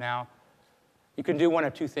where we're at now, you can do one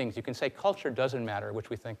of two things. You can say culture doesn't matter, which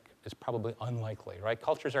we think is probably unlikely, right?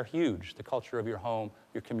 Cultures are huge. The culture of your home,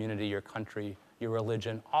 your community, your country, your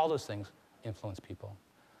religion, all those things influence people.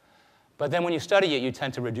 But then when you study it, you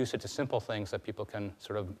tend to reduce it to simple things that people can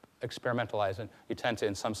sort of experimentalize, and you tend to,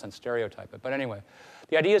 in some sense, stereotype it. But anyway,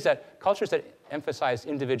 the idea is that cultures that emphasize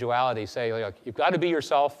individuality say, like, you've got to be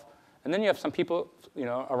yourself, And then you have some people,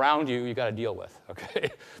 around you got to deal with, okay?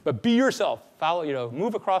 But be yourself. Follow,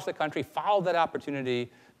 move across the country, follow that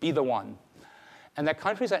opportunity, be the one. And that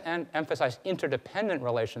countries that emphasize interdependent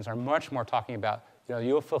relations are much more talking about,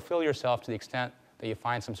 you'll fulfill yourself to the extent that you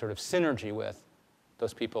find some sort of synergy with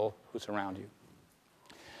those people who surround you.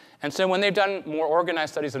 And so when they've done more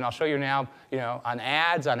organized studies, and I'll show you now, on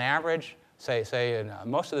ads on average, say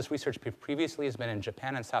most of this research previously has been in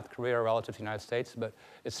Japan and South Korea relative to the United States, but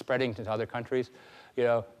it's spreading to other countries.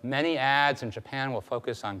 Many ads in Japan will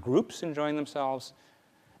focus on groups enjoying themselves,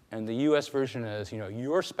 and the US version is,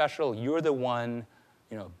 you're special, you're the one,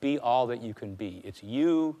 be all that you can be. It's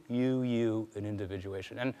you, an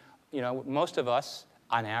individuation. And most of us,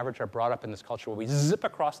 on average, are brought up in this culture where we zip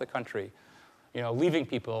across the country, leaving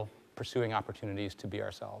people pursuing opportunities to be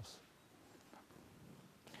ourselves.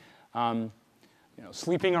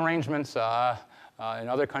 Sleeping arrangements in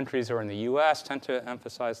other countries or in the US tend to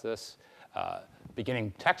emphasize this.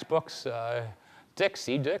 Beginning textbooks, Dick,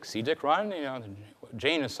 see Dick run.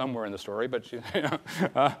 Jane is somewhere in the story, but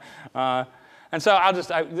and so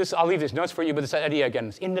I'll leave these notes for you. But this idea again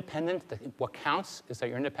is independent. What counts is that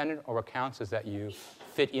you're independent, or what counts is that you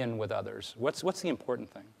fit in with others. What's the important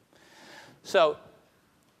thing? So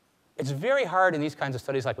it's very hard in these kinds of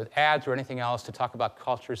studies, like with ads or anything else, to talk about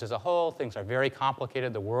cultures as a whole. Things are very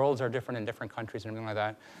complicated. The worlds are different in different countries and everything like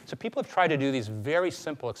that. So people have tried to do these very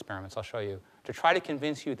simple experiments, I'll show you, to try to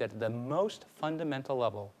convince you that at the most fundamental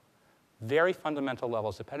level, very fundamental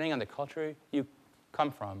levels, depending on the culture you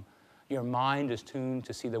come from, your mind is tuned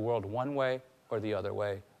to see the world one way or the other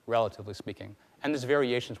way, relatively speaking. And there's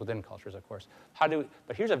variations within cultures, of course.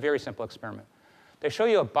 But here's a very simple experiment. They show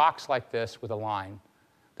you a box like this with a line.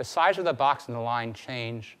 The size of the box and the line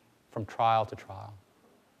change from trial to trial.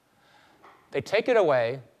 They take it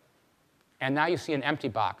away, and now you see an empty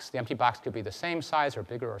box. The empty box could be the same size or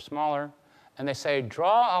bigger or smaller. And they say,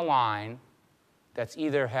 draw a line that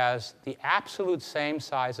either has the absolute same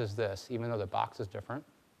size as this, even though the box is different,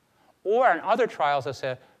 or in other trials, they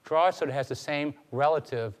say, draw it so it has the same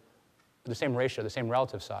ratio, the same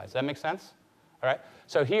relative size. Does that make sense? All right.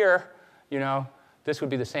 So here, this would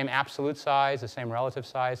be the same absolute size, the same relative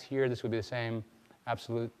size. Here, this would be the same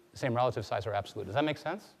relative size or absolute. Does that make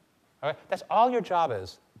sense? All right? That's all your job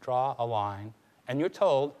is. Draw a line. And you're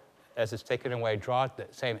told, as it's taken away, draw the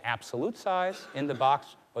same absolute size in the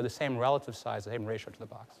box or the same relative size, the same ratio to the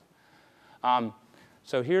box.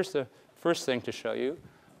 So here's the first thing to show you,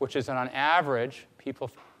 which is that on average, people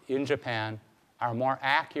in Japan are more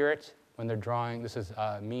accurate when they're drawing. This is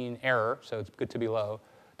mean error, so it's good to be low.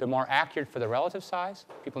 They're more accurate for the relative size,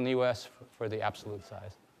 people in the US for the absolute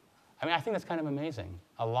size. I mean, I think that's kind of amazing,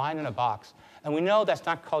 a line in a box. And we know that's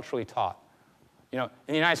not culturally taught. In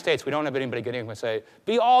the United States, we don't have anybody getting up and say,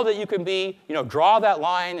 be all that you can be, draw that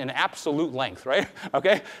line in absolute length, right?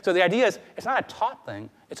 Okay? So the idea is, it's not a taught thing,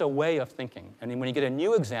 it's a way of thinking. And when you get a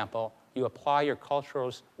new example, you apply your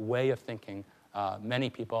culture's way of thinking, many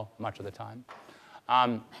people, much of the time.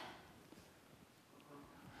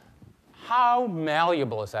 How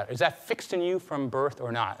malleable is that? Is that fixed in you from birth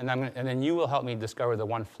or not? And then you will help me discover the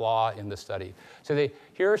one flaw in the study. So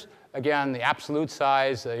here's, again, the absolute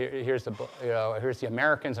size. Here's the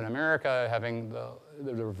Americans in America having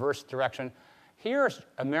the reverse direction. Here's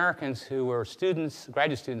Americans who were students,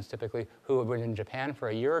 graduate students typically, who have been in Japan for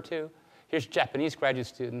a year or two. Here's Japanese graduate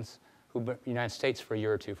students who've been in the United States for a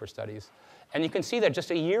year or two for studies. And you can see that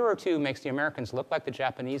just a year or two makes the Americans look like the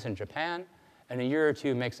Japanese in Japan, and a year or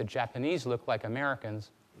two makes the Japanese look like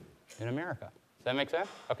Americans in America. Does that make sense?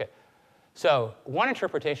 OK. So one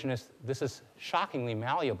interpretation is this is shockingly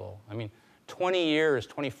malleable. I mean, 20 years,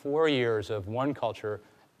 24 years of one culture,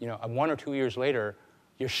 1 or 2 years later,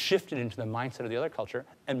 you're shifted into the mindset of the other culture,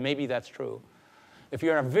 and maybe that's true. If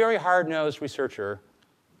you're a very hard-nosed researcher,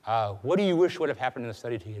 what do you wish would have happened in the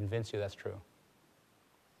study to convince you that's true?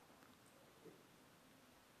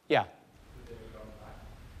 Yeah?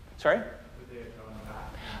 Sorry?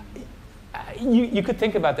 You could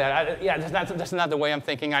think about that. Yeah, that's not the way I'm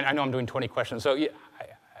thinking. I know I'm doing 20 questions. So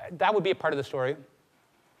that would be a part of the story.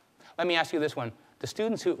 Let me ask you this one. The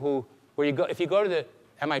students if you go to the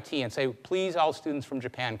MIT and say, please all students from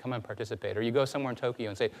Japan come and participate, or you go somewhere in Tokyo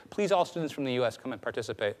and say, please all students from the US come and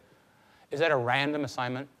participate, is that a random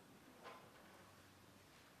assignment?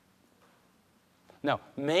 No.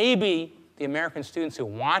 Maybe the American students who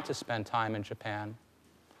want to spend time in Japan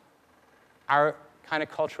are kind of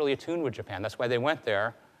culturally attuned with Japan. That's why they went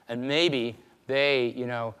there. And maybe they,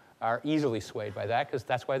 are easily swayed by that because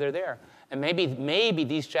that's why they're there. And maybe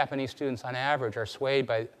these Japanese students on average are swayed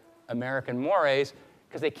by American mores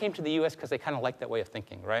because they came to the US because they kind of like that way of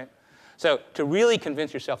thinking, right? So to really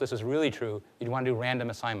convince yourself this is really true, you'd want to do random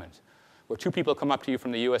assignments, where 2 people come up to you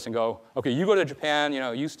from the US and go, OK, you go to Japan,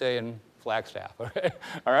 you stay in Flagstaff, okay?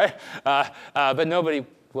 All right? But nobody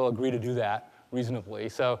will agree to do that reasonably,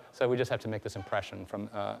 so we just have to make this impression from,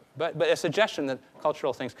 but a suggestion that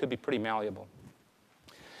cultural things could be pretty malleable.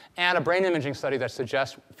 And a brain imaging study that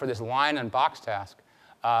suggests for this line and box task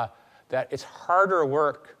that it's harder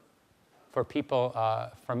work for people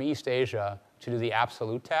from East Asia to do the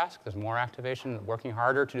absolute task. There's more activation, working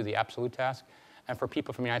harder to do the absolute task, and for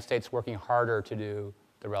people from the United States working harder to do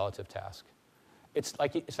the relative task. It's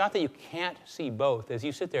not that you can't see both. As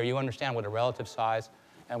you sit there, you understand what a relative size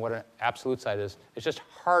and what an absolute size is. It's just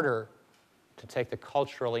harder to take the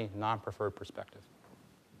culturally non-preferred perspective.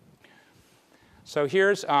 So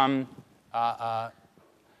here's a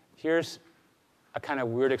kind of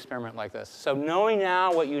weird experiment like this. So knowing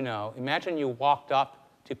now what you know, imagine you walked up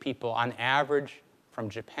to people on average from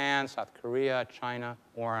Japan, South Korea, China,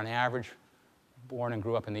 or on average born and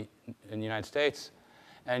grew up in the United States,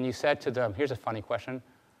 and you said to them, here's a funny question,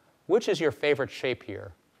 which is your favorite shape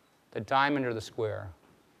here, the diamond or the square?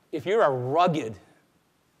 If you're a rugged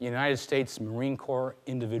United States Marine Corps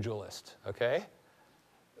individualist, okay,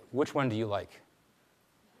 which one do you like?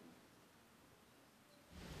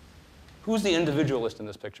 Who's the individualist in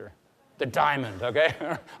this picture? The diamond, okay?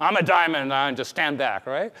 I'm a diamond, and just stand back,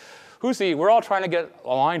 right? We're all trying to get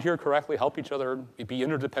aligned here correctly, help each other, be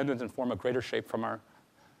interdependent, and form a greater shape from our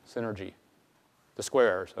synergy. The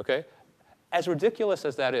squares, okay? As ridiculous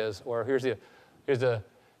as that is, or here's the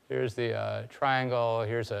triangle,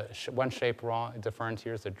 here's one shape wrong, different,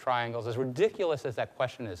 here's the triangles. As ridiculous as that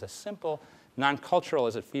question is, as simple, non-cultural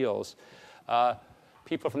as it feels,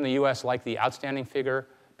 people from the US like the outstanding figure.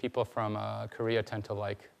 People from Korea tend to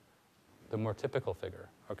like the more typical figure.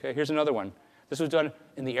 Okay, here's another one. This was done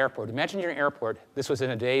in the airport. Imagine you're in an airport. This was in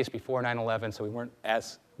the days before 9/11, so we weren't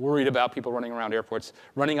as worried about people running around airports,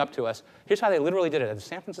 running up to us. Here's how they literally did it. At the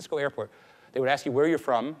San Francisco airport, they would ask you where you're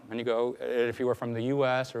from, and you go, if you were from the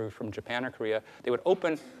US or from Japan or Korea, they would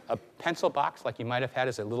open a pencil box like you might have had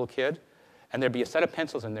as a little kid, and there'd be a set of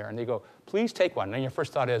pencils in there, and they go, please take one. And then your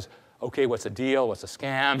first thought is, okay, what's the deal? What's a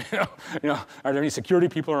scam? Are there any security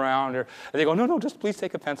people around? And they go, no, just please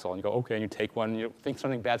take a pencil. And you go, okay, and you take one. And you think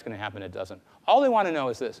something bad's going to happen. It doesn't. All they want to know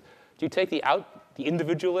is this. Do you take the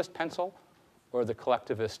individualist pencil or the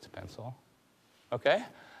collectivist pencil? Okay?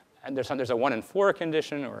 And there's a 1 in 4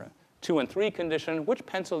 condition or a 2 in 3 condition. Which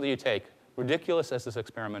pencil do you take? Ridiculous as this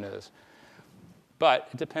experiment is. But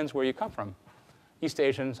it depends where you come from. East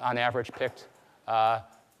Asians, on average, picked the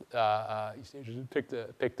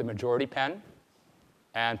majority pen,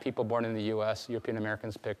 and people born in the US, European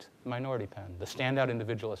Americans, picked the minority pen, the standout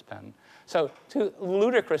individualist pen. So to a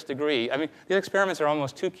ludicrous degree, I mean, these experiments are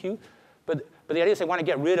almost too cute, but the idea is they want to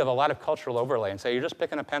get rid of a lot of cultural overlay and say, you're just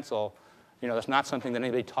picking a pencil, that's not something that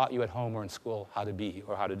anybody taught you at home or in school how to be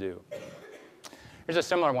or how to do. Here's a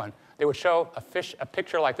similar one. They would show a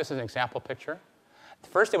picture like this is an example picture.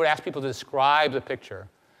 First, they would ask people to describe the picture.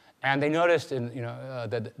 And they noticed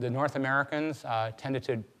that the North Americans tended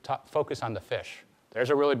to focus on the fish. There's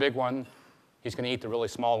a really big one. He's going to eat the really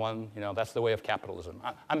small one. That's the way of capitalism.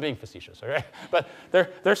 I'm being facetious, okay? But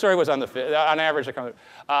their story was on the fish. On average,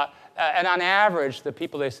 and on average, the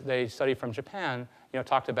people they studied from Japan,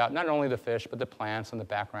 talked about not only the fish, but the plants and the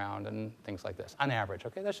background and things like this. On average,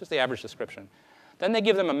 okay? That's just the average description. Then they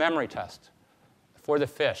give them a memory test for the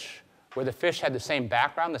fish, where the fish had the same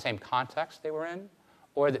background, the same context they were in,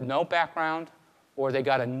 or no background, or they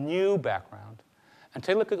got a new background. And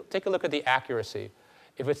take a look at the accuracy.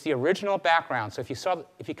 If it's the original background, so if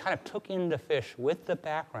you kind of took in the fish with the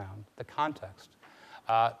background, the context,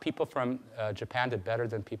 people from Japan did better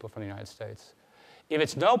than people from the United States. If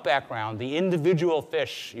it's no background, the individual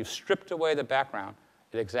fish, you've stripped away the background,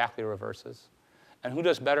 it exactly reverses. And who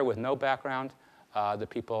does better with no background? The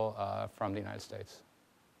people from the United States,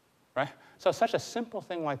 right? So such a simple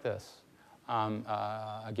thing like this,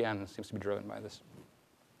 again, seems to be driven by this.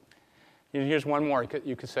 Here's one more.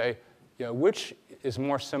 You could say, which is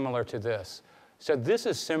more similar to this? So this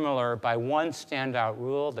is similar by one standout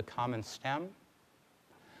rule, the common stem.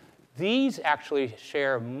 These actually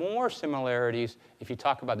share more similarities if you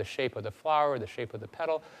talk about the shape of the flower, the shape of the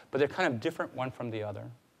petal, but they're kind of different one from the other.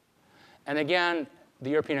 And again, the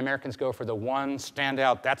European Americans go for the one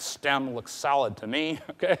standout, that stem looks solid to me,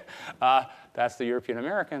 okay? That's the European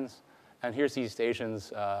Americans. And here's East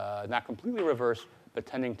Asians, not completely reversed, but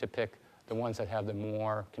tending to pick the ones that have the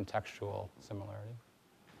more contextual similarity.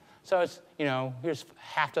 So it's, here's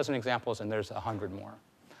half dozen examples, and there's 100 more.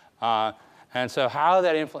 And so how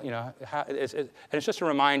that and it's just a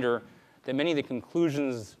reminder that many of the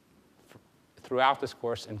conclusions throughout this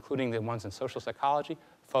course, including the ones in social psychology,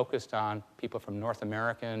 focused on people from North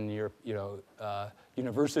American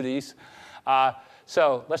universities.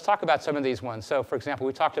 So let's talk about some of these ones. So for example,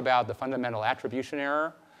 we talked about the fundamental attribution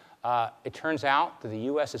error. It turns out that the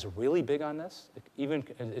US is really big on this.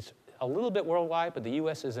 It's a little bit worldwide, but the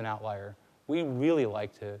US is an outlier. We really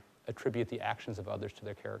like to attribute the actions of others to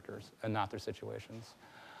their characters and not their situations.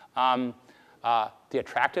 The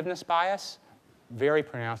attractiveness bias, very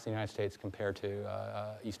pronounced in the United States compared to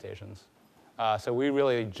East Asians. So we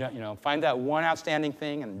really find that one outstanding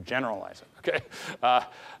thing and generalize it, okay?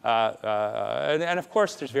 And of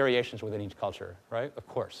course, there's variations within each culture, right? Of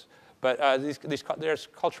course. But there's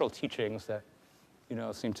cultural teachings that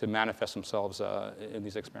seem to manifest themselves in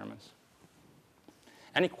these experiments.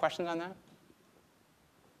 Any questions on that?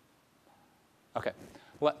 Okay.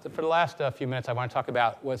 Well, for the last few minutes, I want to talk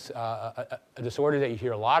about what's a disorder that you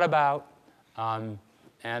hear a lot about.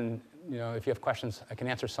 And if you have questions, I can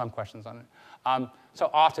answer some questions on it. So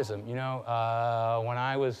autism, when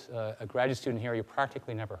I was a graduate student here, you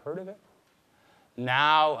practically never heard of it.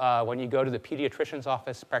 Now, when you go to the pediatrician's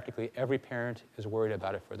office, practically every parent is worried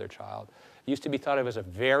about it for their child. It used to be thought of as a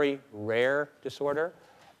very rare disorder.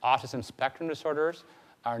 Autism spectrum disorders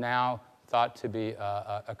are now thought to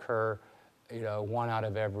occur, 1 out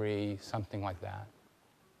of every something like that,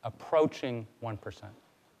 approaching 1%.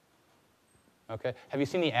 Okay? Have you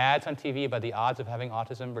seen the ads on TV about the odds of having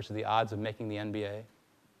autism versus the odds of making the NBA?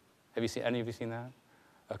 Any of you seen that?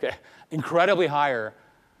 Okay. Incredibly higher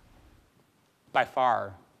by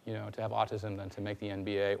far, to have autism than to make the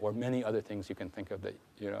NBA or many other things you can think of that,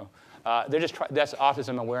 that's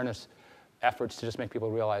autism awareness efforts to just make people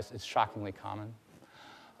realize it's shockingly common.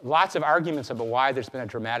 Lots of arguments about why there's been a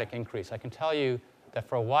dramatic increase. I can tell you that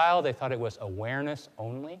for a while they thought it was awareness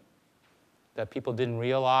only, that people didn't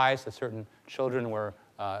realize that certain children were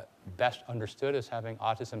best understood as having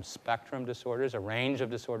autism spectrum disorders, a range of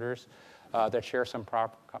disorders that share some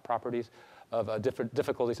properties of different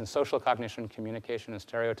difficulties in social cognition, communication, and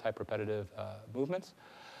stereotype repetitive movements.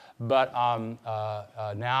 But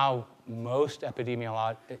now most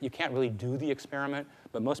you can't really do the experiment,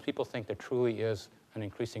 but most people think there truly is an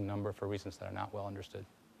increasing number for reasons that are not well understood,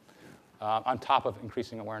 on top of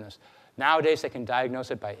increasing awareness. Nowadays, they can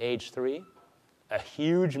diagnose it by age 3. A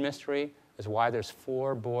huge mystery is why there's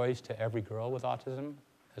 4 boys to every girl with autism,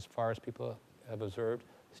 as far as people have observed.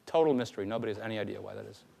 It's total mystery. Nobody has any idea why that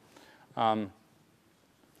is.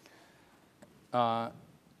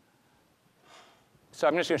 So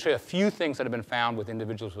I'm just going to show you a few things that have been found with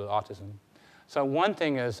individuals with autism. So one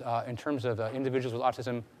thing is, in terms of individuals with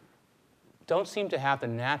autism, don't seem to have the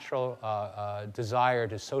natural desire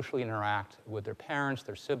to socially interact with their parents,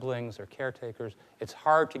 their siblings, their caretakers. It's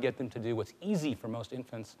hard to get them to do what's easy for most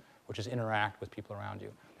infants, which is interact with people around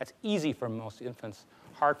you. That's easy for most infants,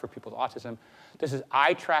 hard for people with autism. This is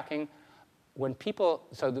eye tracking.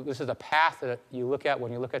 So this is a path that you look at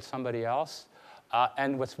when you look at somebody else.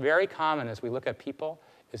 And what's very common as we look at people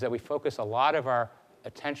is that we focus a lot of our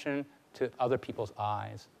attention to other people's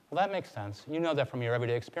eyes. Well, that makes sense. You know that from your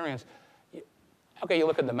everyday experience. Okay, you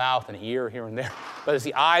look at the mouth and ear here and there, but it's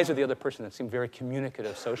the eyes of the other person that seem very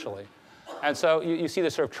communicative socially. And so you see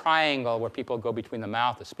this sort of triangle where people go between the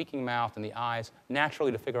mouth, the speaking mouth, and the eyes,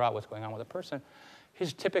 naturally to figure out what's going on with a person.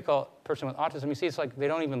 Here's a typical person with autism. You see it's like they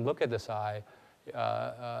don't even look at this eye.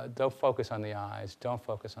 Don't focus on the eyes. Don't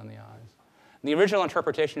focus on the eyes. And the original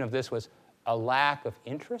interpretation of this was a lack of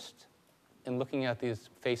interest in looking at these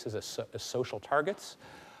faces as social targets.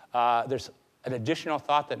 There's an additional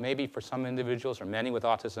thought that maybe for some individuals or many with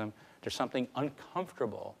autism, there's something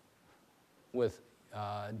uncomfortable with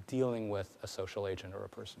dealing with a social agent or a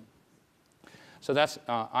person. So that's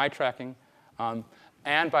eye tracking.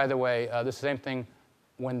 And by the way, the same thing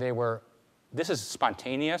when this is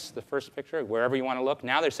spontaneous, the first picture, wherever you want to look.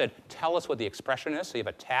 Now they said, tell us what the expression is, so you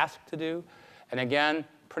have a task to do. And again,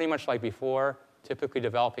 pretty much like before, typically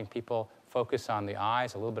developing people focus on the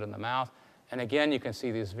eyes, a little bit in the mouth. And again, you can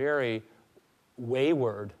see these very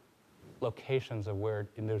wayward locations of where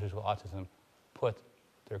individuals with autism put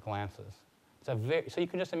their glances. So you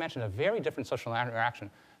can just imagine a very different social interaction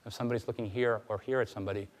if somebody's looking here or here at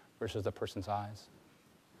somebody versus the person's eyes.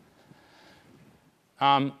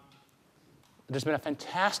 There's been a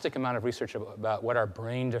fantastic amount of research about what are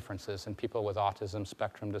brain differences in people with autism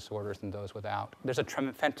spectrum disorders and those without. There's a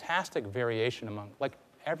fantastic variation among, like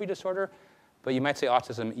every disorder, but you might say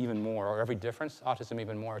autism even more, or every difference, autism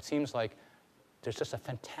even more. It seems like there's just a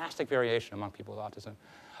fantastic variation among people with autism.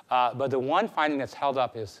 But the one finding that's held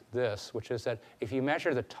up is this, which is that if you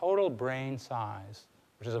measure the total brain size,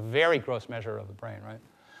 which is a very gross measure of the brain, right,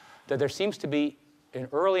 that there seems to be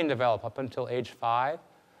early in development, up until age 5,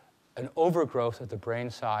 an overgrowth of the brain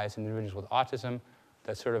size in individuals with autism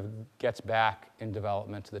that sort of gets back in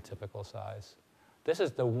development to the typical size. This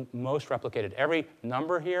is the most replicated. Every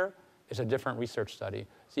number here is a different research study.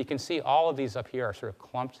 So you can see all of these up here are sort of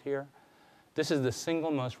clumped here. This is the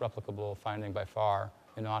single most replicable finding by far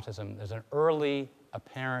in autism. There's an early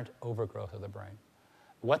apparent overgrowth of the brain.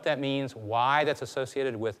 What that means, why that's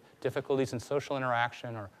associated with difficulties in social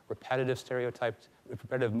interaction or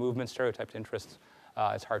repetitive movement, stereotyped interests,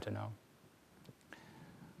 it's hard to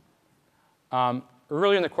know.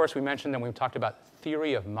 Earlier in the course, we mentioned that we talked about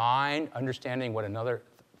theory of mind, understanding what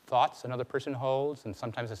thoughts another person holds, and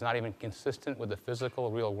sometimes it's not even consistent with the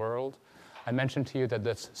physical real world. I mentioned to you that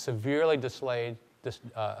that's severely delayed in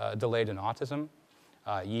autism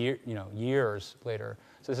years later.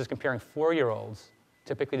 So this is comparing 4-year-olds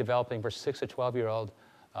typically developing versus 6 to 12-year-old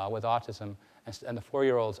with autism, and the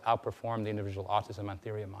 4-year-olds outperform the individual autism on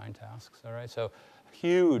theory of mind tasks. All right, so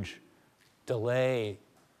huge delay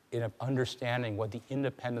in understanding what the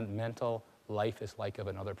independent mental life is like of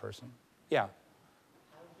another person. Yeah.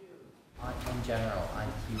 How do, in general,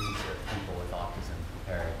 IQs of people with autism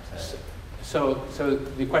compared to? So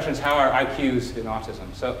the question is, how are IQs in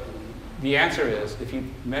autism? So the answer is, if you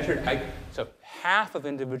measured so half of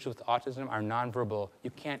individuals with autism are nonverbal.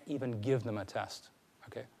 You can't even give them a test.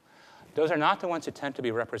 Okay, those are not the ones who tend to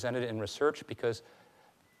be represented in research because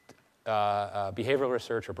behavioral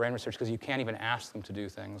research or brain research, because you can't even ask them to do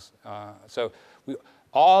things. So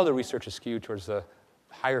all the research is skewed towards the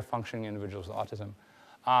higher functioning individuals with autism.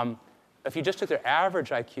 If you just took their average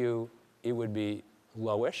IQ, it would be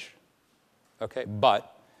lowish. Okay,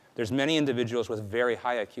 but there's many individuals with very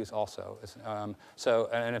high IQs also.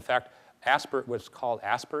 And in fact, what's called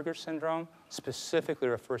Asperger's syndrome specifically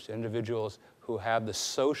refers to individuals who have the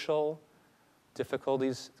social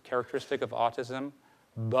difficulties characteristic of autism,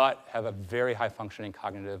 but have a very high functioning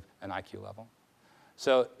cognitive and IQ level.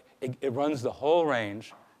 So it runs the whole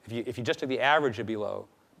range. If you just took the average, it'd be low,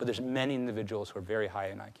 but there's many individuals who are very high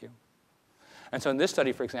in IQ. And so in this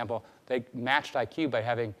study, for example, they matched IQ by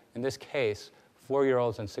having, in this case,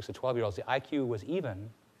 4-year-olds and 6 to 12-year-olds. The IQ was even,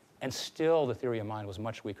 and still the theory of mind was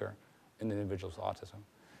much weaker in the individuals with autism.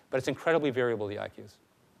 But it's incredibly variable, the IQs.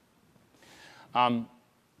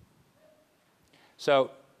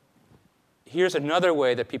 So here's another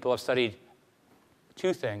way that people have studied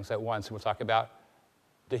two things at once. We'll talk about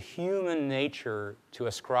the human nature to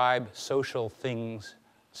ascribe social things,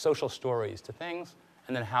 social stories to things,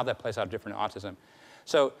 and then how that plays out different in autism.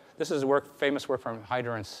 So this is famous work from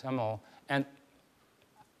Heider and Semmel. And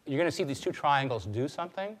you're going to see these two triangles do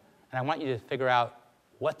something, and I want you to figure out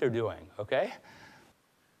what they're doing, OK?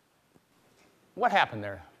 What happened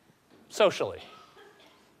there socially?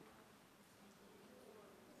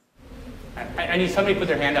 I need somebody to put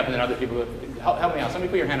their hand up, and then other people, help me out. Somebody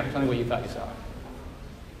put your hand up and tell me what you thought you saw.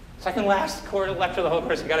 Second last quarter lecture of the whole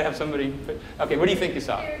course, you got to have somebody. OK, what do you think you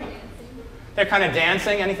saw? They're kind of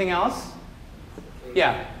dancing. Anything else?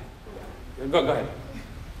 Yeah. Go ahead.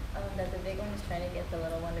 That the big one was trying to get the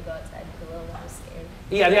little one to go outside, but the little one was scared.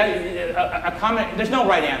 Yeah, a comment. There's no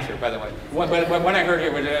right answer, by the way. What I heard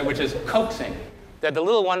here, which is coaxing, that the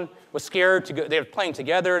little one was scared to go. They're playing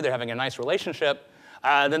together. They're having a nice relationship.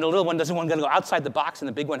 Then the little one doesn't want to go outside the box, and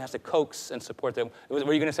the big one has to coax and support them. Were you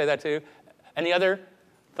going to say that too? Any other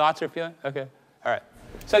thoughts or feelings? OK. All right.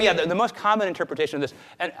 So yeah, the most common interpretation of this,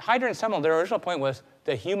 and Heider and Semmel, their original point was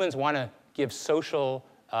that humans want to give social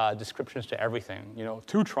descriptions to everything. You know,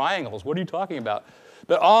 2 triangles, what are you talking about?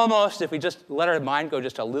 But almost, if we just let our mind go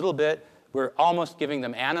just a little bit, we're almost giving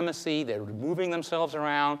them animacy. They're moving themselves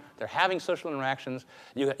around. They're having social interactions.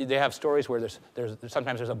 They have stories where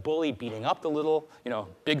sometimes there's a bully beating up the little,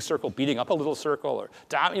 big circle beating up a little circle, or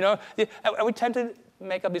down, and we tend to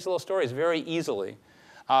make up these little stories very easily.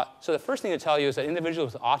 So the first thing to tell you is that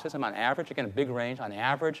individuals with autism on average, again, a big range, on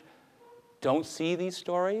average, don't see these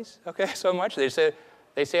stories, okay, so much. They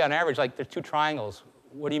say on average, like, there's 2 triangles.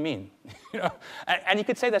 What do you mean? And you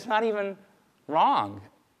could say that's not even wrong.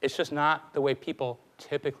 It's just not the way people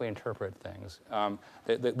typically interpret things.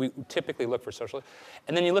 That we typically look for social.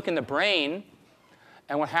 And then you look in the brain,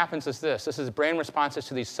 and what happens is this. This is brain responses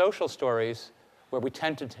to these social stories where we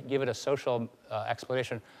tend to give it a social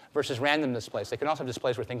explanation versus random displays. They can also have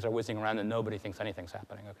displays where things are whizzing around and nobody thinks anything's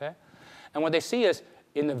happening, okay? And what they see is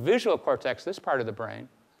in the visual cortex, this part of the brain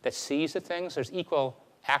that sees the things, there's equal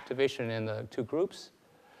activation in the 2 groups.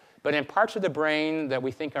 But in parts of the brain that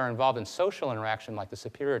we think are involved in social interaction, like the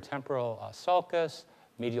superior temporal sulcus,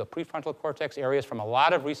 medial prefrontal cortex, areas from a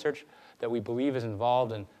lot of research that we believe is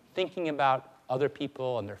involved in thinking about other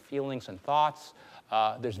people and their feelings and thoughts,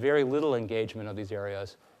 there's very little engagement of these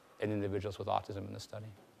areas in individuals with autism in the study.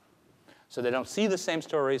 So they don't see the same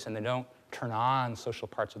stories, and they don't turn on social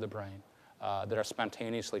parts of the brain that are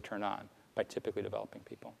spontaneously turned on by typically developing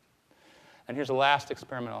people. And here's the last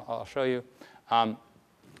experiment I'll show you,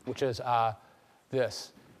 which is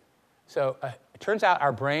this. So it turns out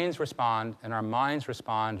our brains respond and our minds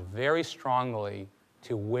respond very strongly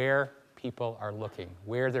to where people are looking,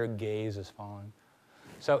 where their gaze is falling.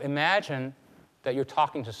 So imagine that you're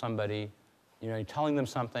talking to somebody, you're telling them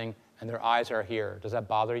something, and their eyes are here. Does that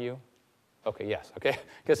bother you? OK, yes, OK?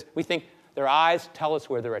 Because we think their eyes tell us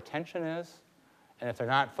where their attention is, and if they're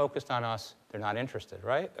not focused on us, they're not interested,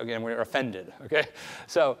 right? Again, we're offended, OK?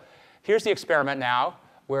 So here's the experiment now,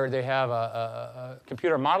 where they have a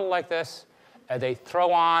computer model like this, and they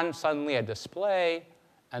throw on suddenly a display,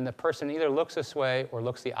 and the person either looks this way or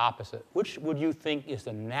looks the opposite. Which would you think is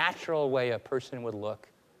the natural way a person would look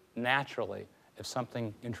naturally if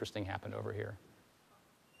something interesting happened over here?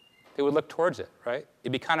 They would look towards it, right?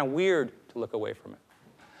 It'd be kind of weird to look away from it.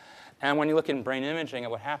 And when you look in brain imaging at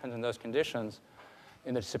what happens in those conditions,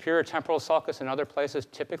 in the superior temporal sulcus and other places,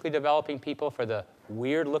 typically developing people for the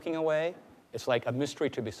weird looking away, it's like a mystery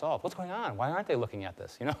to be solved. What's going on? Why aren't they looking at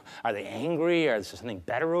this? Are they angry? Or is there something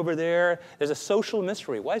better over there? There's a social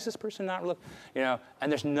mystery. Why is this person not look? And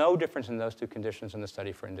there's no difference in those two conditions in the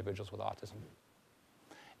study for individuals with autism.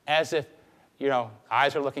 As if,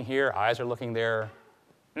 eyes are looking here, eyes are looking there.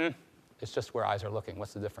 It's just where eyes are looking.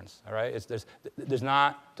 What's the difference? All right? There's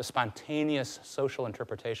not the spontaneous social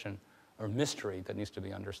interpretation or mystery that needs to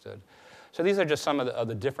be understood. So these are just some of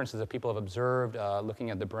the differences that people have observed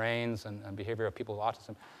looking at the brains and behavior of people with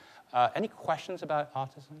autism. Any questions about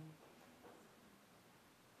autism?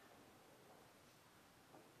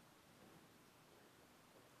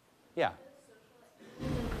 Yeah.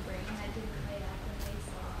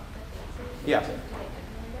 Yeah.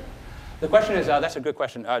 The question is, that's a good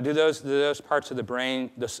question. Do those parts of the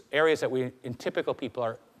brain, those areas that we, in typical people,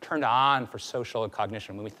 are turned on for social and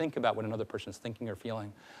cognition, when we think about what another person's thinking or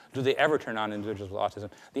feeling, do they ever turn on in individuals with autism?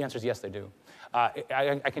 The answer is yes, they do.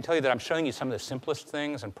 I can tell you that I'm showing you some of the simplest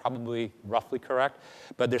things and probably roughly correct,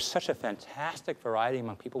 but there's such a fantastic variety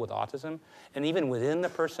among people with autism. And even within the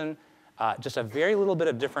person, just a very little bit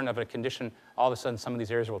of different of a condition, all of a sudden some of these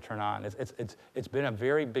areas will turn on. It's been a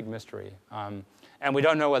very big mystery. And we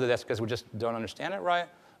don't know whether that's because we just don't understand it right,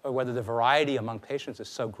 or whether the variety among patients is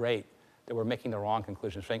so great that we're making the wrong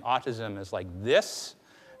conclusions, saying autism is like this,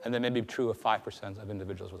 and that may be true of 5% of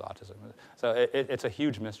individuals with autism. So it's a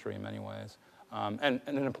huge mystery in many ways, and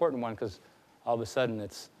an important one, because all of a sudden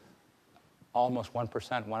it's almost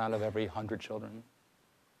 1%, 1 out of every 100 children.